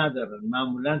هم ندارن.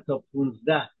 معمولا تا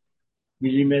 15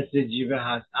 میلیمتر جیوه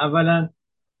هست. اولا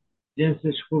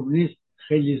جنسش خوب نیست،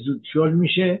 خیلی زود شل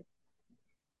میشه،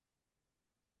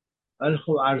 ولی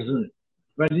خب ارزونه.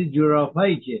 ولی جوراب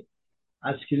هایی که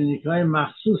از کلینیک های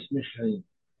مخصوص میخریم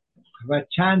و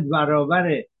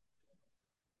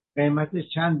قیمتش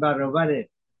چند برابر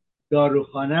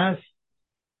داروخانه است،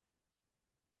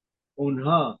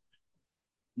 اونها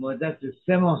مدت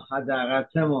 3 ماه، حداقل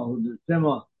 3 ماه، حدود 3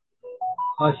 ماه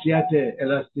خاصیت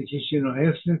الاستیکیشون رو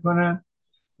حفظ میکنن،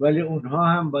 ولی اونها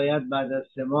هم باید بعد از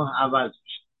 3 ماه عوض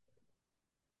میشن.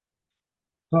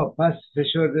 خب پس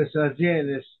فشرده سازی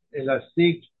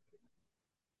الاستیک،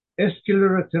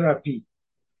 اسکلروتراپی،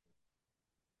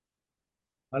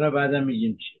 حالا بعدا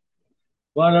میگیم چی،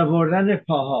 بالا بردن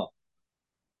پاها.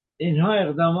 اینها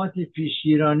اقدامات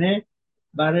پیشگیرانه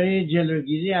برای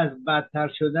جلوگیری از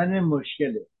بدتر شدن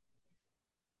مشکله.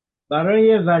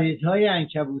 برای وریدهای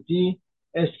عنکبوتی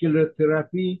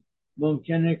اسکلروتراپی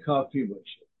ممکنه کافی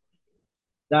باشه.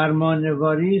 درمان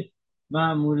واریس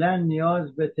معمولا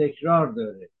نیاز به تکرار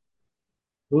داره،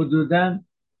 حدوداً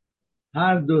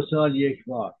هر 2 سال یک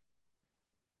بار،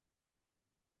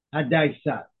 حد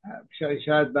اکثر،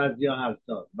 شاید بعضیا هر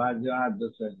سال، بعضیا هر 2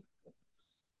 سال.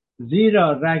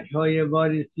 زیرا رگ‌های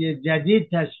واریسی جدید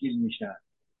تشکیل میشن.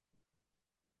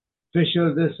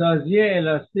 فشرده سازی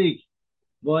الاستیک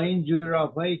با این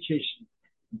جوراب‌های چی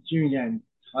میگن،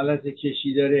 حالت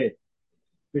کشی داره،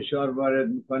 فشار وارد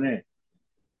میکنه،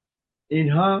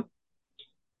 اینها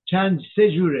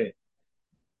 3 جوره.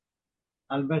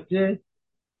 البته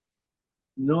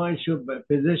نوعشو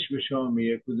پزشک به شما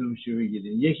میگه کدومشو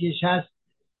بگیرین. یکیش هست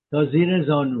تا زیر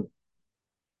زانو،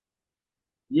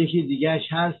 یکی دیگهش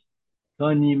هست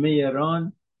تا نیمه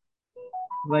ران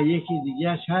و یکی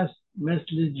دیگهش هست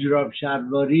مثل جوراب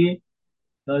شلواری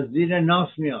تا زیر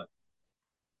ناف میاد.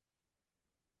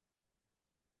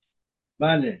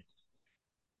 بله،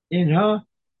 اینها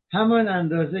همان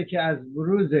اندازه که از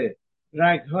بروز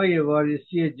رگ‌های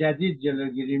واریسی جدید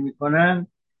جلوگیری میکنن،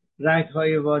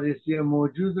 رگ‌های واریسی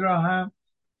موجود را هم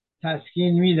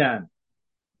تسکین میدن.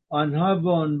 آنها به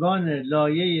عنوان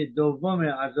لایه دوم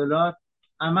عضلات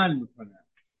عمل میکنند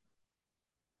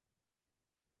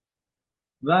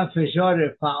و فشار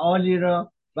فعالی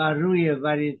را بر روی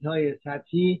وریدهای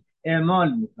سطحی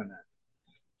اعمال میکنند.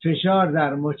 فشار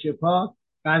در مچ پا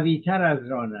قوی تر از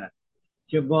ران است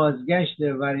که بازگشت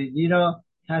وریدی را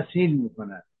تسهیل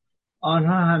میکند.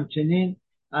 آنها همچنین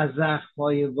از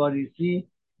زخم‌های واریسی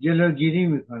جلوگیری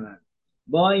میکنند.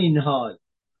 با این حال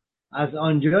از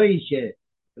آنجایی که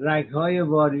رگ‌های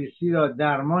واریسی را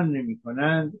درمان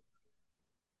نمی‌کنند،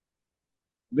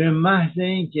 به محض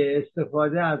اینکه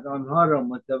استفاده از آنها را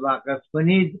متوقف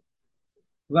کنید،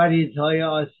 وریدهای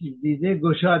آسیب دیده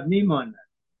گشاد می‌مانند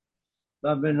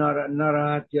و به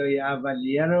ناراحتی‌های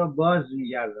اولیه را باز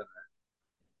می‌گردانند.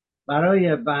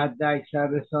 برای به حداکثر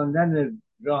رساندن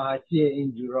راحتی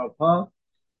این جوراب‌ها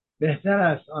بهتر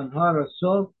است آنها را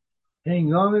صبح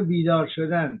هنگام بیدار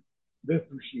شدن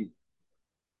بپوشید.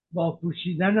 با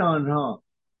پوشیدن آنها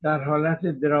در حالت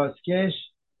درازکش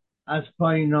از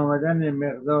پایین آمدن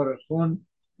مقدار خون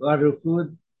و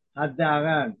رکود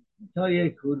حداقل تا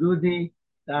یک حدودی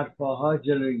در پاها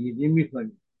جلوگیری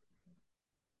می‌کنید.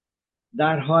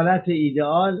 در حالت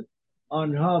ایدئال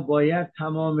آنها باید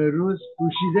تمام روز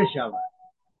پوشیده شود.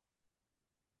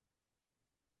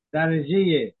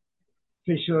 درجه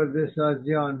فشرده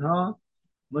سازی آنها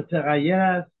متغیر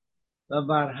است و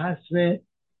بر حسب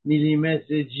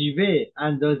میلیمتر جیوه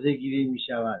اندازه گیری می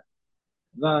شود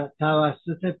و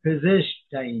توسط پزشک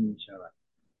تعیین می شود.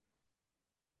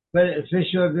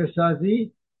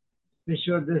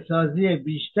 فشرده سازی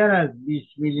بیشتر از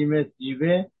 20 میلیمتر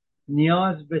جیوه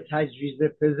نیاز به تجویز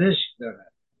پزشک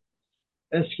دارد.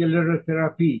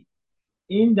 اسکلروتراپی،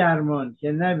 این درمان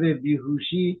که نه به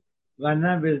بیهوشی و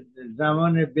نه به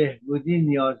زمان بهبودی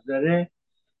نیاز داره،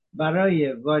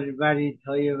 برای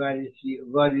وریدهای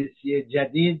واریسی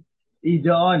جدید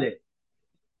ایدئاله.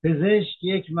 پزشک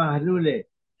یک محلول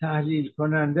تحلیل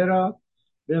کننده را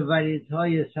به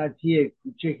وریدهای سطحی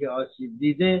کوچک آسیب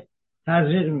دیده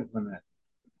تزریق می کند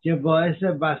که باعث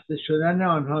بسته شدن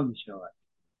آنها می شود.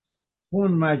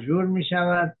 خون مجبور می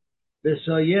شود به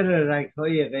سایر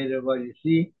رگهای غیر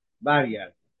واریسی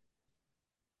برگردد.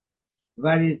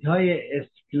 وریدهای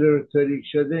اسکلروتیک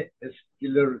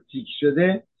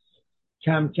شده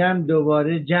کم کم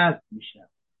دوباره جذب می شود.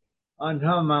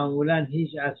 آنها معمولا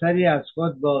هیچ اثری از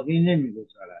خود باقی نمی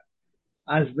گذارد.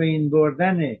 از بین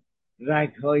بردن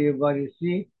رگهای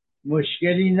واریسی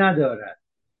مشکلی ندارد،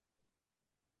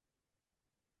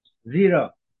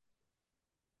 زیرا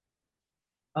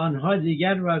آنها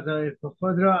دیگر وظایف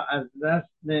خود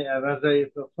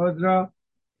را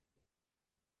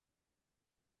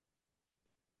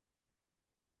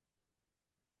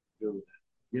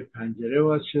یه پنجره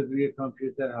باز شد روی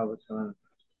کامپیوتر، حواسم.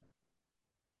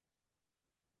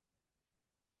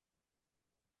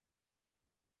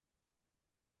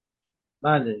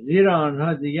 بله، زیرا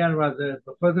آنها دیگر وظایف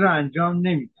خود را انجام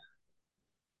نمیدن.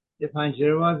 یه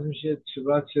پنجره باز میشه، چه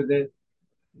باز شده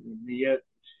دیگه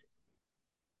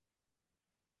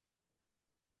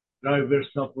درایور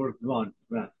ساپورت وان،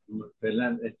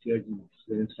 فعلا احتیاجی نیست،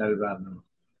 بریم سر برنامه.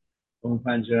 اون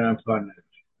پنجره هم کار نداره.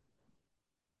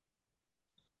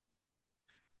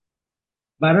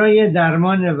 برای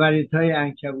درمان وریدهای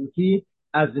عنکبوتی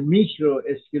از میکرو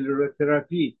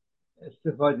اسکلروتراپی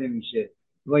استفاده میشه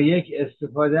و یک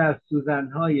استفاده از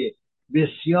سوزنهای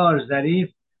بسیار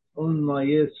ظریف اون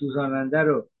مایع سوزاننده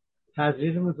رو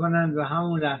تزریق میکنن و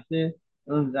همون لحظه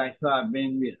اون رگ‌ها از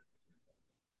بین میرن.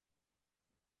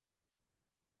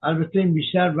 البته این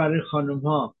بیشتر برای خانم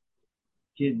ها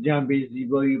که جنبه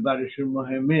زیبایی براشون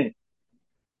مهمه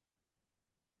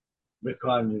به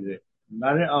کار میره.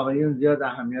 برای آقایون زیاد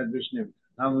اهمیت بهش نمیدن،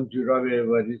 همون جوراب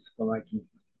واریس کمک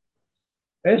میکنه.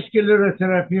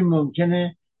 اسکلروتراپی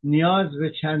ممکنه نیاز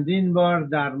به چندین بار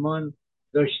درمان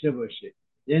داشته باشه،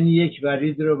 یعنی یک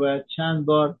ورید رو باید چند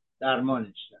بار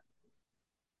درمانش کرد.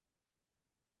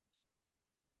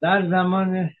 در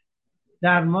زمان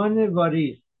درمان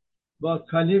واریس با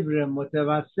کالیبر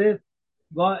متوسط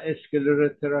با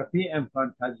اسکلروتراپی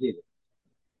امکان پذیره.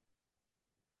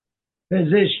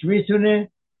 پزشک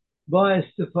میتونه با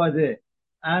استفاده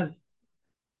از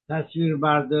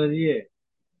تصویربرداری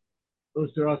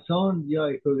اولتراساوند یا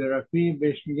اکوگرافی،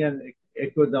 بهش میگن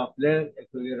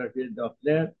اکوگرافی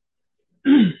داپلر،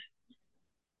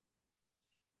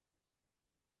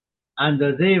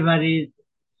 اندازه ورید،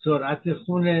 سرعت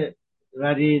خون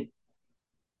ورید،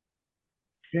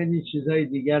 خیلی چیزهای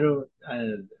دیگر رو،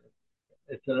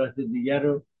 اطلاعات دیگر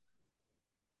رو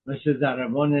مثل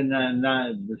ضربان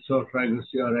نه سرخ رگ و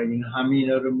سیاه رگ، این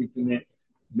همینا رو میتونه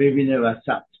ببینه و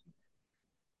ثبت.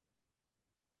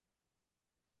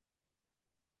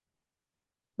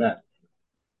 بله.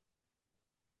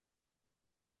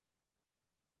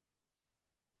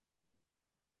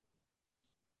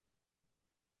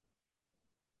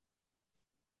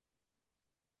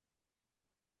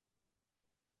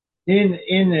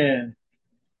 این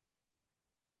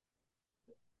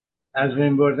از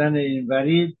بین بردن این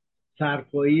ورید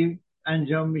سرپایی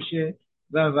انجام میشه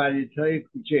و وریدهای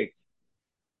کوچک.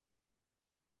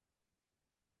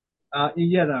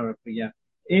 این یادم رو بگم،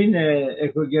 این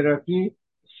اکوگرافی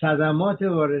صدمات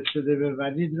وارد شده به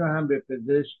ورید رو هم به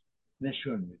پزشک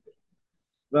نشون میده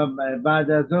و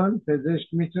بعد از اون پزشک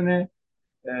میتونه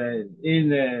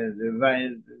این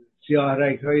سیاه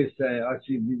رگ های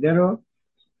آسیب دیده رو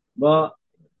با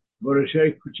برش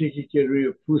های کوچکی که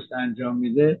روی پوست انجام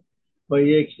میده با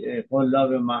یک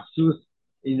قلاب مخصوص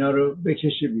اینا رو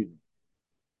بکشه بیرون.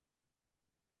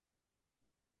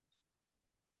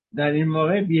 در این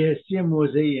موقع بی‌حسی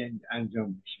موضعی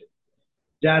انجام میشه.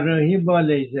 جراحی با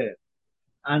لیزر،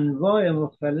 انواع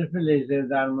مختلف لیزر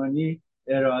درمانی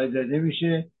ارائه داده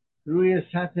میشه روی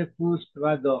سطح پوست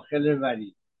و داخل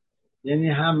ورید، یعنی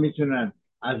هم میتونن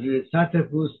از روی سطح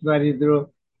پوست ورید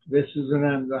رو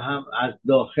بسوزونن و هم از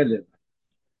داخل ورید.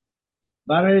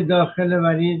 برای داخل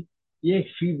ورید یک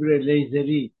فیبر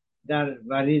لیزری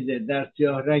در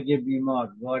سیاهرگ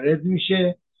بیمار وارد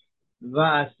میشه و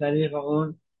از طریق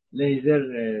اون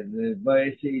لیزر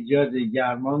باعث ایجاد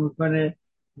گرما میکنه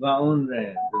و اون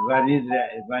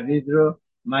ورید رو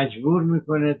مجبور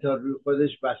میکنه تا روی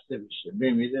خودش بسته بشه،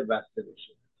 بمیره بسته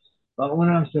بشه و اون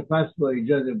هم سپس با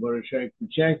ایجاد برش‌های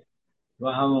کوچک و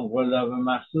همون قلاب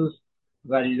مخصوص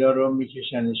وریدا رو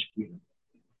میکشنش بیرون.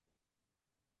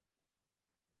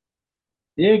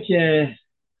 یک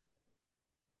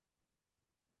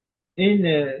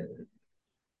این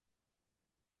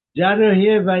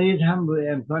جراحی ورید هم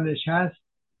امکانش هست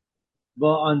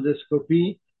با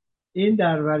آندوسکوپی. این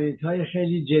در وریدهای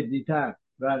خیلی جدیتر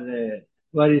و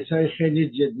واریس‌های خیلی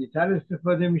جدیتر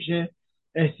استفاده میشه،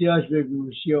 احتیاج به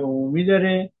گوشی عمومی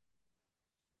داره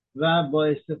و با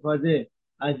استفاده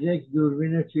از یک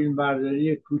دوربین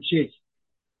فیلمبرداری کوچک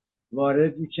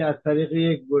وارد میشه، از طریق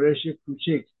یک برش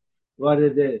کوچک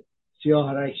وارد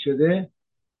سیاه رگ شده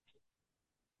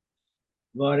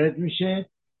وارد میشه.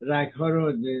 رگ ها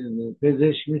رو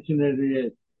پزشک میتونه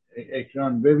روی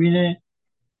اکران ببینه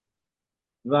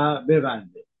و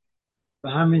ببنده و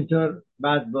همینطور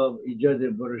بعد با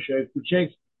ایجاد برش‌های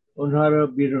کوچک اونها رو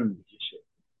بیرون میکشه.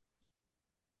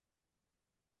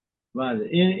 بله،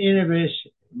 اینه بهش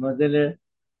مدل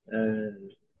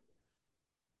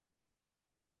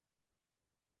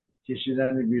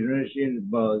کشیدن بیرونش، این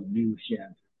با بیوشی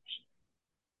هم.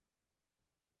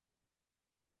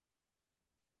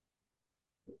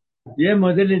 یه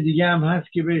مدل دیگه هم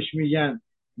هست که بهش میگن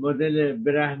مدل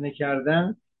برهنه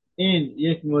کردن. این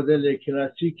یک مدل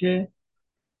کلاسیکه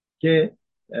که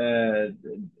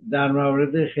در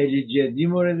موارد خیلی جدی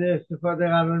مورد استفاده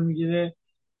قرار میگیره.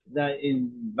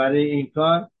 برای این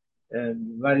کار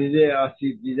ورید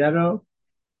آسیب دیده رو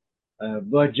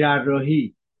با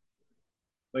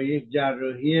یک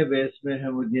جراحی به اسم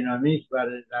همودینامیک،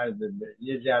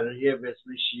 یه جراحی به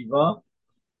اسم شیوا،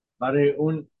 برای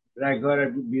اون رگ‌ها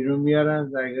رو بیرون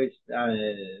میارن، رگ‌های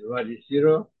واریسی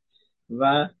رو،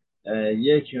 و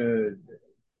یک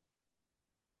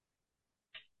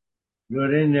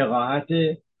دوره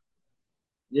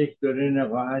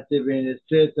نقاهت بین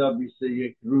 3 تا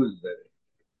 21 روز داره.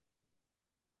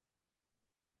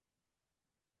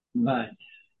 بعد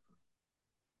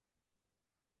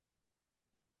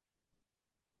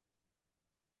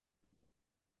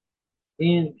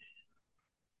این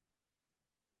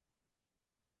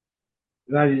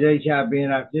وریدایی که از بین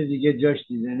رفته دیگه جاش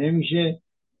دیده نمیشه.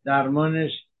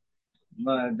 درمانش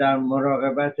در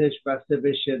مراقبتش بسته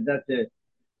به شدت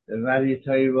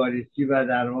وریدهای واریسی و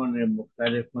درمان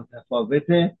مختلف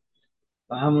متفاوته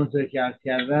و همونطور که عرض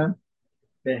کردم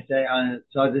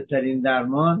ساده ترین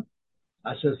درمان،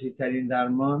 اساسی ترین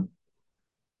درمان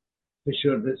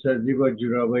فشرده سازی با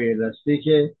جورابای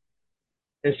الاستیک،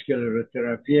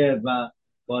 اسکلروتراپی و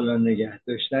بالا نگه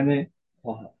داشتن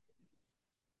پاها.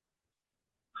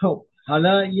 خب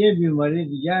حالا یه بیماری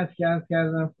دیگه هست که عرض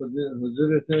کردم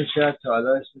حضورتون شاید تا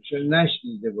حالا اسمشو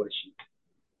نشنیده باشید.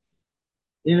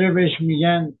 این رو بهش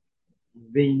میگن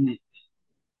وینیت.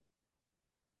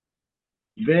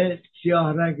 به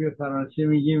سیاه رگ به فرانسه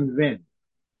میگیم ون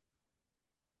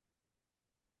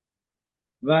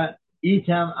و ایت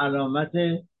هم علامت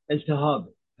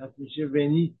التهابه، پس میشه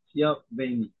ونیت یا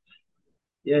وینیت.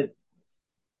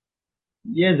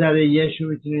 یه ذره یهشو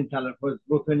میتونید تلفظ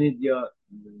بکنید یا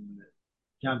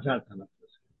کمتر تلفظ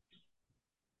کنید.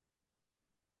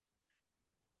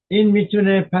 این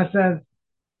میتونه پس از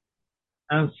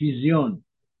انفیزیون،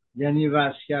 یعنی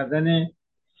وصل کردن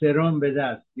سرم به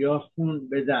دست یا خون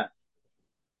به دست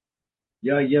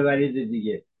یا یه ورید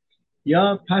دیگه،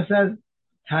 یا پس از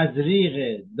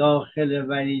تزریق داخل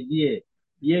وریدی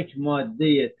یک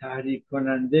ماده تحریک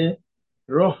کننده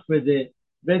رخ بده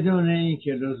بدون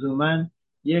اینکه لزوما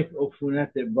یک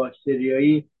عفونت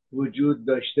باکتریایی وجود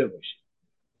داشته باشه.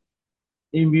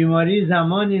 این بیماری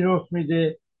زمانی رخ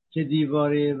میده که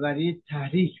دیواره ورید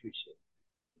تحریک میشه.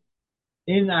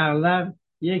 این اغلب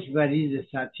یک ورید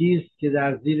سطحی است که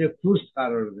در زیر پوست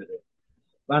قرار داره.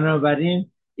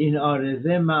 بنابراین این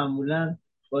عارضه معمولا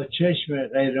با چشم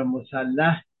غیر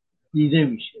مسلح دیده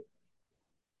میشه.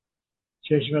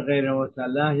 چشم غیر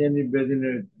مسلح یعنی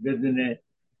بدون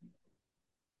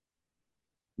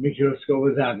میکروسکوپ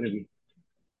و ذره‌بین.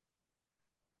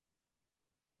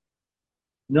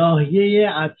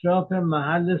 ناحیه اطراف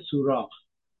محل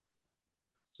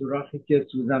سوراخی که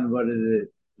سوزن وارد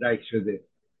رگ شده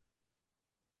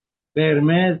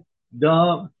قرمز،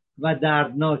 داغ و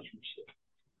دردناک میشه،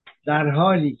 در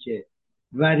حالی که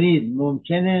ورید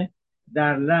ممکنه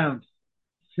در لمس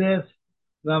سفت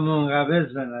و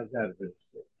منقبض به نظر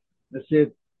برسه، مثل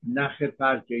نخ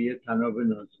فرد یا یه تناب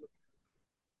نازک.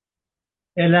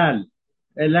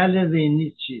 علل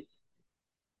وینیت چیست؟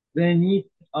 وینیت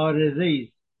عارضه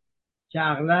است که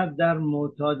اغلب در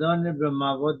معتادان به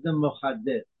مواد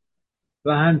مخدر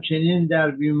و همچنین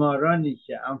در بیمارانی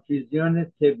که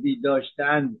امفیزیون طبی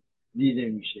داشتند دیده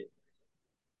میشه.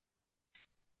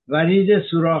 ورید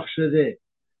سوراخ شده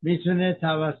میتونه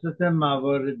توسط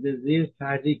موارد زیر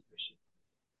تحریک بشه.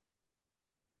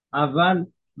 اول،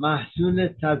 محصول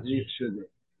تزریق شده.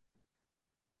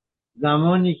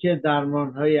 زمانی که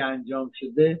درمانهای انجام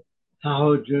شده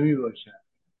تهاجمی باشد،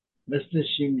 مثل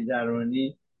شیمی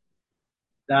درمانی،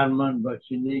 درمان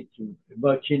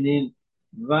با کینین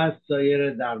و سایر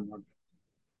درمان.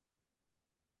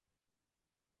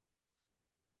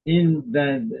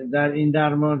 در این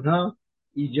درمان ها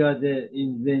ایجاد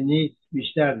این ونیت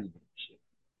بیشتر دیده میشه.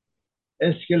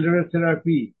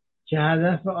 اسکلروتراپی که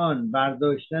هدف آن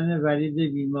برداشتن ورید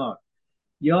بیمار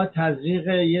یا تزریق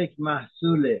یک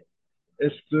محصول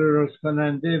اسکلروز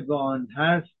کننده به آن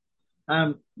هست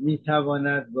هم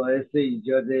میتواند باعث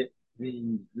ایجاد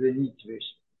ونیت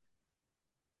بشه.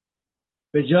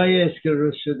 به جای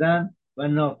اسکلروز شدن و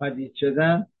ناپدید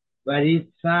شدن،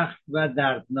 ورید سخت و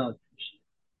دردناک میشه.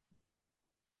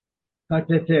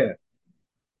 کاتتر.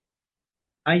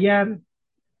 اگر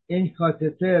این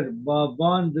کاتتر با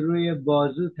باند روی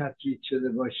بازو تثبیت شده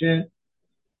باشه،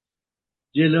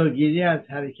 جلوگیری از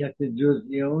حرکت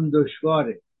جزئی اون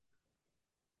دشواره،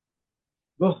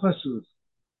 بخصوص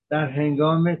در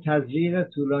هنگام تزریق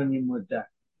طولانی مدت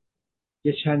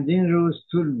که چندین روز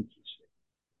طول میکشه،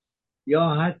 یا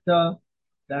حتی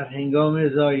در هنگام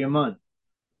زایمان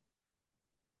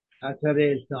خطر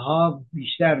التهاب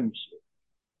بیشتر میشه.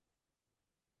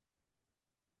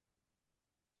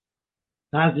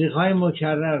 تزریق‌های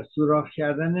مکرر، سوراخ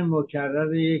کردن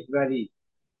مکرر یک ورید،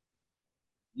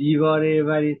 دیواره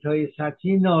وریدهای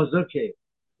سطحی نازکه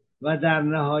و در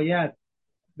نهایت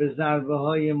به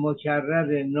ضربه‌های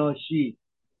مکرر ناشی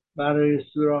برای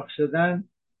سوراخ شدن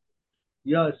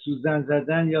یا سوزن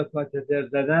زدن یا کاتتر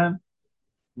زدن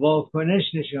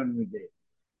واکنش نشان میده.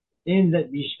 این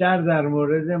بیشتر در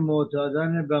مورد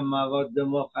معتادان به مواد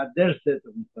مخدر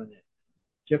صدق میکنه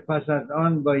که پس از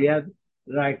آن باید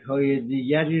رگ‌های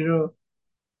دیگری رو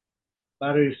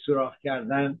برای سوراخ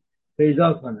کردن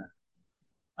پیدا کنند.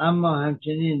 اما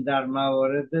همچنین در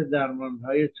موارد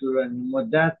درمان‌های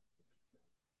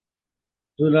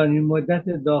طولانی مدت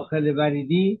داخل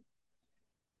وریدی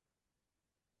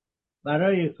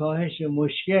برای کاهش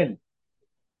مشکل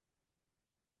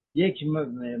یک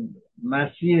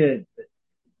مسیر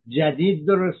جدید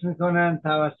درست میکنن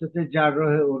توسط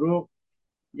جراح عروق،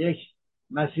 یک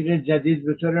مسیر جدید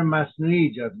به طور مصنوعی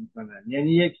ایجاد میکنن،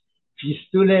 یعنی یک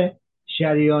فیستول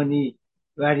شریانی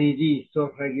وریدی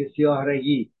سرخرگی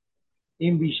سیاهرگی.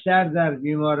 این بیشتر در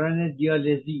بیماران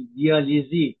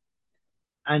دیالیزی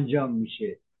انجام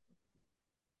میشه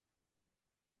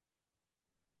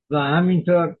و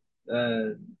همینطور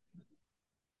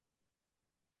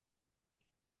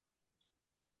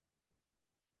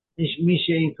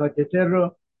میشه این کاتتر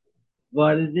رو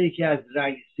وارد یکی از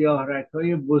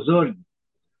سیاهرگ‌های بزرگ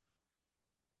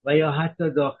و یا حتی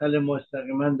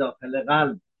مستقیما داخل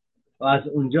قلب و از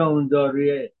اونجا اون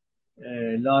داروی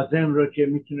لازم رو که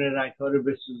میتونه رگ‌ها رو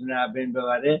بسوزونه بین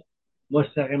ببره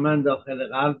مستقیما داخل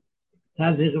قلب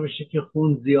تزریق بشه که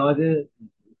خون زیاد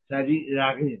سریع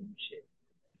رقیق میشه.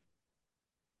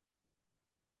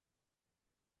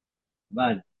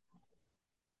 بله،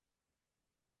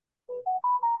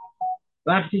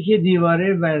 وقتی که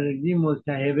دیواره وریدی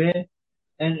ملتهبه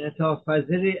انعطاف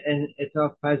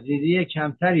پذیری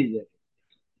کمتری داره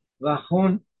و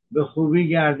خون به خوبی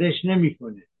گردش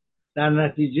نمیکنه. در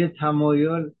نتیجه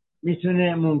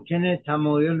ممکنه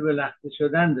تمایل به لخته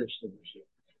شدن داشته باشه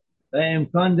و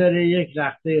امکان داره یک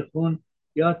لخته خون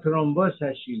یا ترومبوز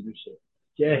تشکیل بشه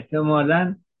که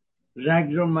احتمالاً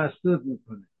رگ رو مسدود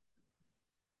میکنه.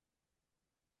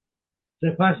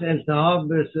 سپس التهاب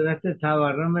به صورت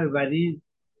تورم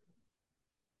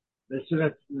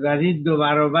ورید 2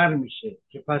 برابر میشه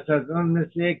که پس از اون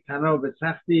مثل یک تناب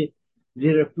سختی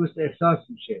زیر پوست احساس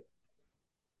میشه.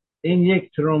 این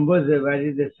یک ترومبوز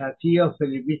ورید سطحی یا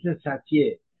فلیبیت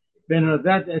سطحیه. به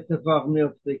ندرت اتفاق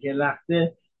میفته که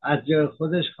لخته از جای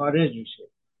خودش خارج میشه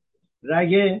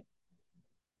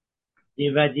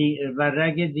و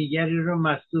رگ دیگری رو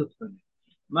مسدود کنه،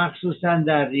 مخصوصا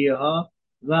در ریه ها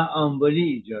و آمبولی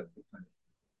ایجاد بکنه.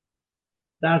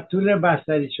 در طول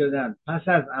بستری شدن پس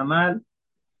از عمل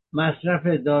مصرف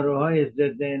داروهای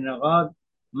ضد انعقاد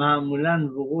معمولاً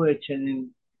وقوع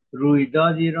چنین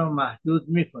رویدادی را محدود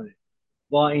میکنه.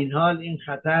 با این حال این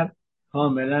خطر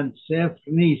کاملاً صفر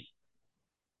نیست.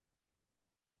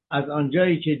 از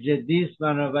آنجایی که جدی است،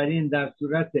 بنابراین در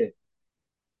صورت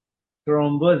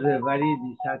ترومبوز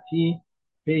وریدی سطحی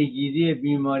پیگیری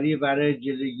بیماری برای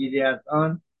جلوگیری از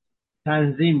آن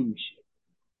تنظیم میشه.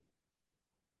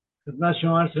 خدمت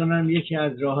شما عرض کنم یکی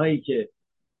از راههایی که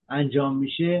انجام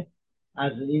میشه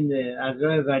از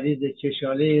راه ورید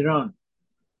کشاله ایران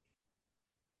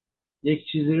یک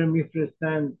چیزی رو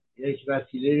میفرستن، یک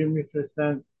وسیله رو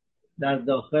میفرستن در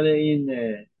داخل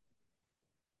این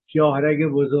شاهرگ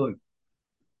بزرگ.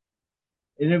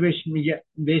 اینو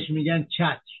بهش میگن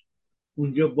چتر.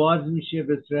 اونجا باز میشه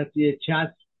به صورت یه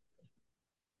چتر،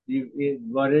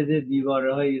 وارد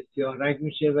دیواره های سیاهرگ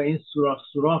میشه و این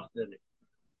سوراخ داره.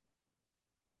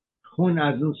 خون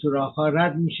از اون سوراخ ها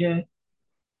رد میشه،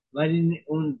 ولی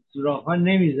اون سوراخ ها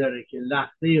نمیذاره که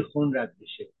لخته خون رد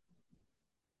بشه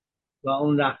و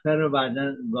اون لخته رو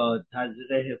بعدا با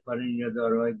تزریق هپارین یا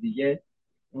داروهای دیگه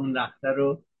اون لخته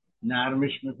رو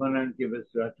نرمش میکنن که به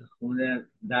صورت خون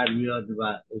در بیاد و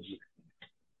عجیب.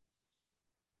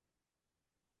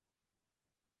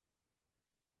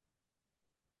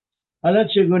 حالا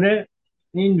چگونه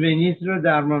این ونیت رو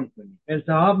درمان کنیم؟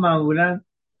 التهاب معمولا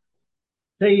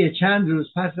طی چند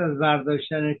روز پس از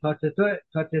برداشتن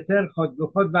کاتتر خود به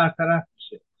خود برطرف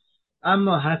میشه،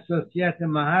 اما حساسیت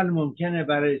محل ممکنه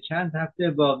برای چند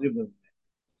هفته باقی بمونه.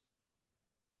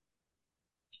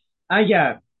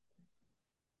 اگر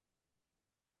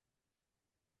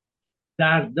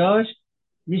درد داشت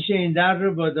میشه این درد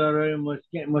رو با داروی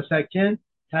مسکن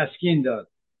تسکین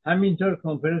داد. همینطور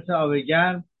کمپرس آب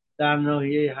گرم در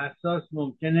ناحیه حساس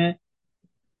ممکنه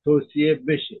توصیه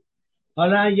بشه.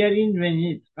 حالا اگر این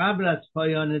ونیت قبل از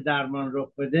پایان درمان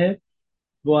رخ بده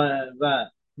و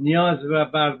نیاز و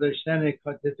برداشتن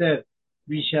کاتتر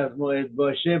بیش از موعد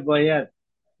باشه، باید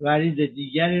ورید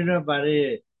دیگری را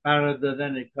برای قرار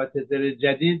دادن کاتتر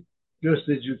جدید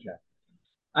جستجو کرد.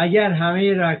 اگر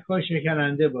همه رگ‌ها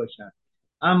شکننده باشند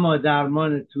اما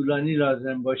درمان طولانی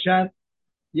لازم باشد،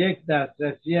 یک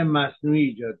دسترسی مصنوعی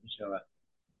ایجاد می شود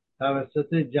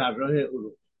توسط جراح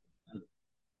عروق.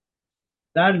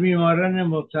 در بیماران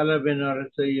مبتلا به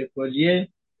نارسایی کلیه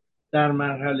در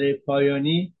مرحله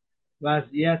پایانی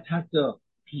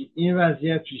این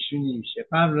وضعیت پیشونی میشه.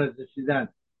 قبل از رسیدن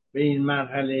به این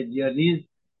مرحله دیالیز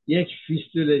یک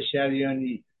فیستول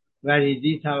شریانی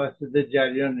وریدی توسط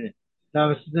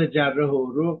جراح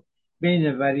عروق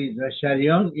بین ورید و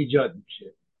شریان ایجاد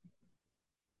میشه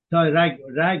تا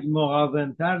رگ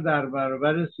مقاومتر در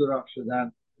برابر سوراخ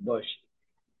شدن باشه.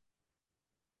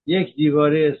 یک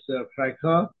دیواره استرپرک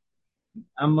ها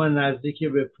اما نزدیک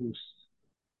به پوست.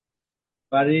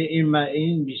 برای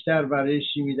این بیشتر برای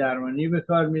شیمی درمانی به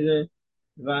کار میره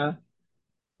و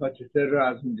کاتتر رو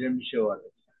از اونجا میشه وارد.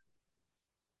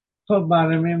 خب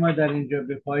برنامه ما در اینجا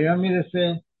به پایان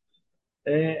میرسه.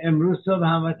 امروز صبح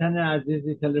هموطن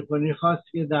عزیزی تلفنی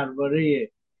خواست که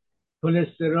درباره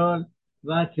کلسترول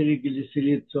و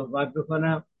تریگلیسیرید صحبت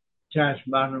بکنم.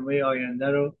 چشم، برنامه آینده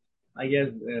رو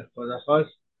اگر خدا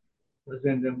خواست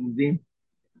زنده موندیم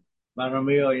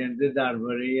برنامه آینده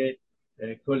درباره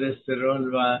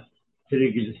کلسترول و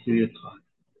تریگلیسیرید خواهد.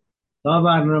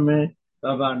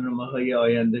 تا برنامه‌های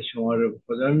آینده شما رو به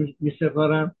خدا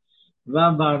می‌سپارم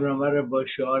و برنامه رو با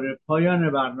شعار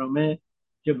پایان برنامه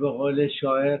که به قول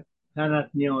شاعر تنت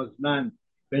نیازمند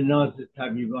به ناز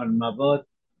طبیبان مباد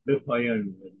به پایان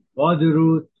می‌بریم. با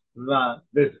درود و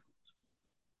بدرود.